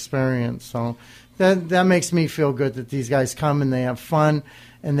great experience. So that makes me feel good that these guys come and they have fun,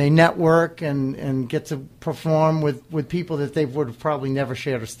 and they network and get to perform with people that they would have probably never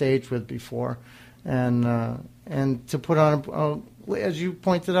shared a stage with before. And to put on, as you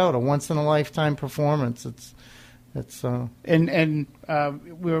pointed out, a once-in-a-lifetime performance. We're running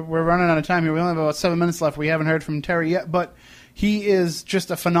out of time here. We only have about 7 minutes left. We haven't heard from Terry yet, but he is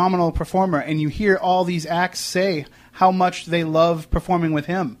just a phenomenal performer, and you hear all these acts say how much they love performing with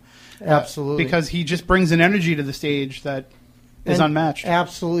him. Absolutely. Because he just brings an energy to the stage that is unmatched.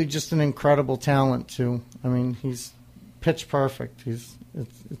 Absolutely, just an incredible talent, too. I mean, he's pitch perfect. It's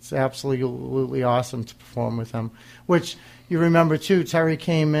absolutely awesome to perform with him, which you remember, too, Terry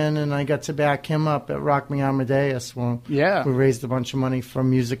came in and I got to back him up at Rock Me Amadeus. Well, yeah. We raised a bunch of money for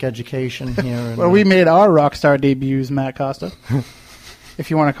music education here. And, well, we made our rock star debuts, Matt Costa,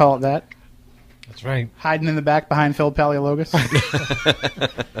 if you want to call it that. That's right. Hiding in the back behind Phil Paleologus.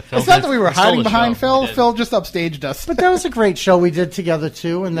 It's not that we were hiding behind Phil. Phil just upstaged us. But that was a great show we did together,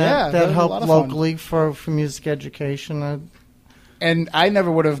 too, and that helped locally for music education. And I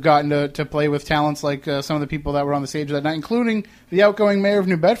never would have gotten to play with talents like some of the people that were on the stage that night, including the outgoing mayor of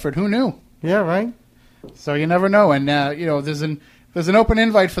New Bedford. Who knew? Yeah, right. So you never know. And, there's an open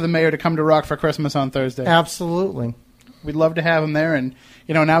invite for the mayor to come to Rock4Xmas on Thursday. Absolutely. We'd love to have him there. And,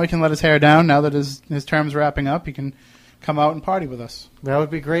 now he can let his hair down. Now that his term's wrapping up, he can come out and party with us. That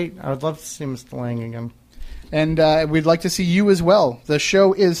would be great. I would love to see Mr. Lang again. And we'd like to see you as well. The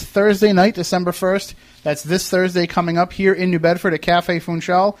show is Thursday night, December 1st. That's this Thursday coming up here in New Bedford at Cafe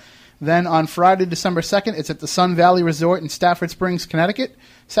Funchal. Then on Friday, December 2nd, it's at the Sun Valley Resort in Stafford Springs, Connecticut.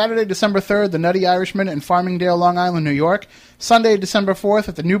 Saturday, December 3rd, the Nutty Irishman in Farmingdale, Long Island, New York. Sunday, December 4th,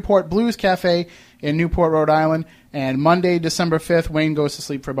 at the Newport Blues Cafe in Newport, Rhode Island. And Monday, December 5th, Wayne goes to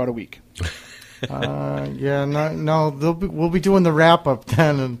sleep for about a week. We'll be doing the wrap-up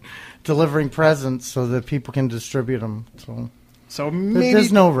then and delivering presents so that people can distribute them. So maybe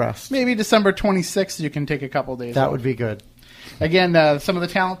there's no rest. Maybe December 26th, you can take a couple days That off. would be good. Again, some of the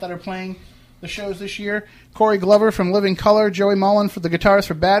talent that are playing the shows this year: Corey Glover from Living Colour, Joey Mullen for the guitarist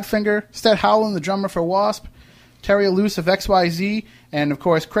for Badfinger, Stet Howland, the drummer for Wasp, Terry Luce of XYZ, and of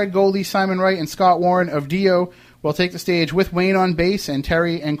course Craig Goldie, Simon Wright, and Scott Warren of Dio will take the stage with Wayne on bass and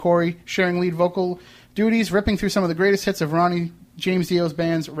Terry and Corey sharing lead vocal duties, ripping through some of the greatest hits of Ronnie James Dio's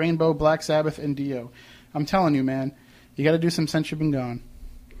bands Rainbow, Black Sabbath, and Dio. I'm telling you, man, you got to do some Since You've Been Gone.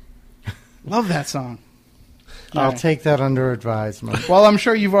 Love that song. I'll take that under advisement. Well, I'm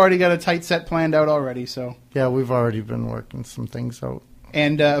sure you've already got a tight set planned out already. So yeah, we've already been working some things out.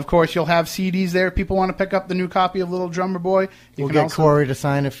 And, of course, you'll have CDs there. People want to pick up the new copy of Little Drummer Boy. We'll get Corey to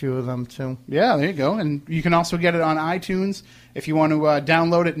sign a few of them, too. Yeah, there you go. And you can also get it on iTunes if you want to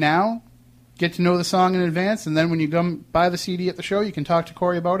download it now, get to know the song in advance, and then when you come buy the CD at the show, you can talk to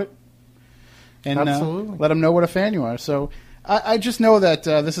Corey about it and let him know what a fan you are. So I just know that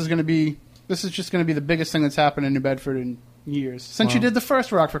this is just going to be the biggest thing that's happened in New Bedford in years. Since you did the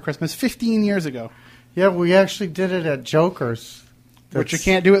first Rock for Christmas 15 years ago. Yeah, we actually did it at Joker's. But you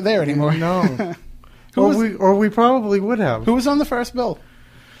can't do it there anymore. No. or we probably would have. Who was on the first bill?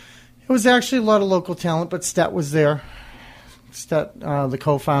 It was actually a lot of local talent, but Stet was there. Stet, the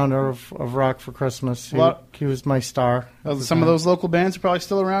co-founder of Rock for Christmas. He was my star. Some of those local bands are probably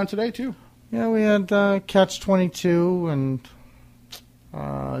still around today, too. Yeah, we had Catch-22 and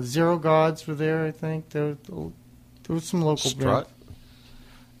Zero Gods were there, I think. There was some local Strut? bands.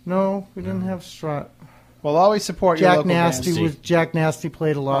 No, we didn't have Strut. Well, always support your local bands. Jack Nasty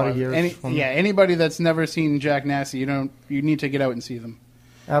played a lot of years. Anybody that's never seen Jack Nasty, you need to get out and see them.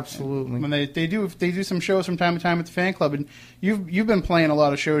 Absolutely. When they do some shows from time to time at the fan club, and you've been playing a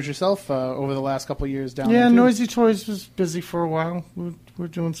lot of shows yourself over the last couple of years down there. Yeah, Noisy Toys was busy for a while. We're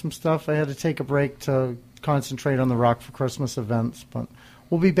doing some stuff. I had to take a break to concentrate on the Rock for Christmas events, but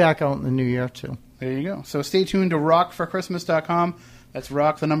we'll be back out in the new year too. There you go. So stay tuned to rock4christmas.com. That's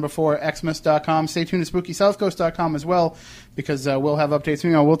rock4Xmas.com. Stay tuned to SpookySouthCoast.com as well, because we'll have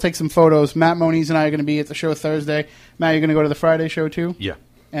updates. We'll take some photos. Matt Moniz and I are going to be at the show Thursday. Matt, you're going to go to the Friday show too? Yeah.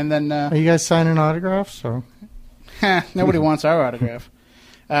 And then are you guys signing autographs? Or? Nobody wants our autograph.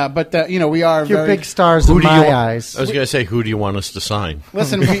 But we are You're big stars in my eyes. I was going to say, who do you want us to sign?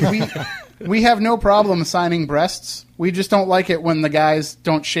 Listen, we have no problem signing breasts. We just don't like it when the guys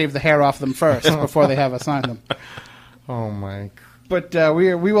don't shave the hair off them first before they have us sign them. Oh, my. But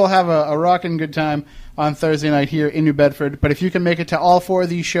we will have a rockin' good time on Thursday night here in New Bedford. But if you can make it to all four of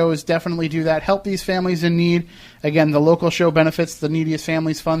these shows, definitely do that. Help these families in need. Again, the local show benefits the Neediest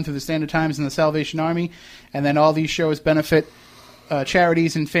Families Fund through the Standard Times and the Salvation Army. And then all these shows benefit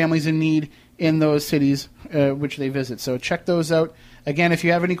charities and families in need in those cities which they visit. So check those out. Again, if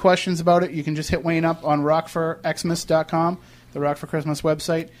you have any questions about it, you can just hit Wayne up on rock4xmas.com, the Rock for Christmas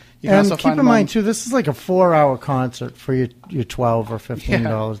website. You can also keep in mind, too, this is like a 4-hour concert for your $12 or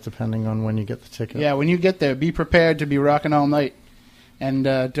 $15, depending on when you get the ticket. Yeah, when you get there, be prepared to be rocking all night. And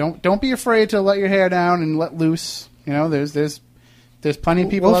don't be afraid to let your hair down and let loose. There's plenty of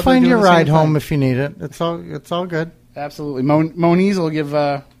people We'll out there find doing your the same ride home thing. if you need it. It's all good. Absolutely. Moniz will give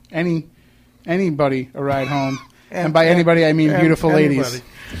anybody a ride home. And by anybody, I mean beautiful ladies.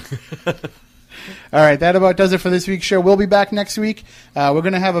 All right, that about does it for this week's show. We'll be back next week. We're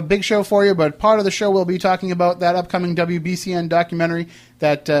going to have a big show for you, but part of the show we'll be talking about that upcoming WBCN documentary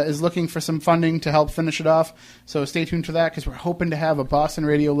that is looking for some funding to help finish it off. So stay tuned for that, because we're hoping to have a Boston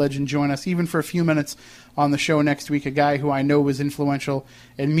radio legend join us, even for a few minutes on the show next week, a guy who I know was influential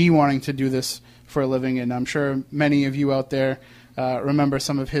in me wanting to do this for a living, and I'm sure many of you out there remember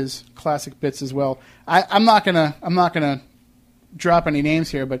some of his classic bits as well. I'm not gonna drop any names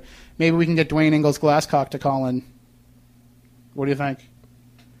here, but maybe we can get Dwayne Ingalls Glasscock to call in. What do you think?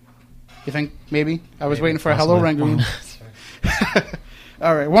 You think maybe? I was waiting for a hello Rangoon.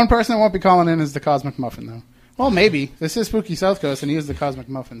 All right, one person that won't be calling in is the Cosmic Muffin, though. Well, maybe. This is Spooky South Coast, and he is the Cosmic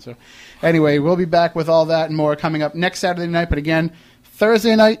Muffin. So anyway, we'll be back with all that and more coming up next Saturday night. But again,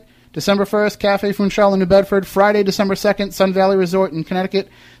 Thursday night, December 1st, Cafe Funchal in New Bedford. Friday, December 2nd, Sun Valley Resort in Connecticut.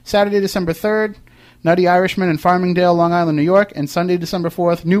 Saturday, December 3rd, Nutty Irishman in Farmingdale, Long Island, New York. And Sunday, December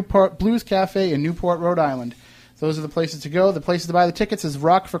 4th, Newport Blues Cafe in Newport, Rhode Island. Those are the places to go. The places to buy the tickets is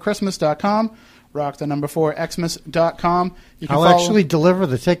rock4christmas.com, rock4Xmas.com. I'll actually deliver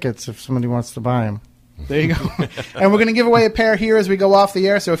the tickets if somebody wants to buy them. There you go. And we're going to give away a pair here as we go off the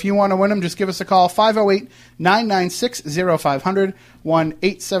air. So if you want to win them, just give us a call, 508-996-0500,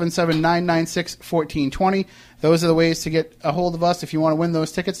 1-877-996-1420. Those are the ways to get a hold of us if you want to win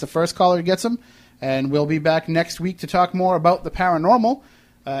those tickets. The first caller gets them. And we'll be back next week to talk more about the paranormal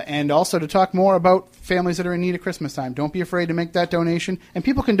and also to talk more about families that are in need of Christmas time. Don't be afraid to make that donation. And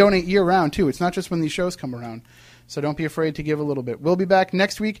people can donate year-round, too. It's not just when these shows come around. So don't be afraid to give a little bit. We'll be back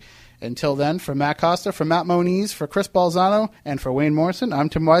next week. Until then, for Matt Costa, for Matt Moniz, for Chris Balzano, and for Wayne Morrison, I'm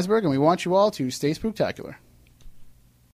Tim Weisberg, and we want you all to stay spooktacular.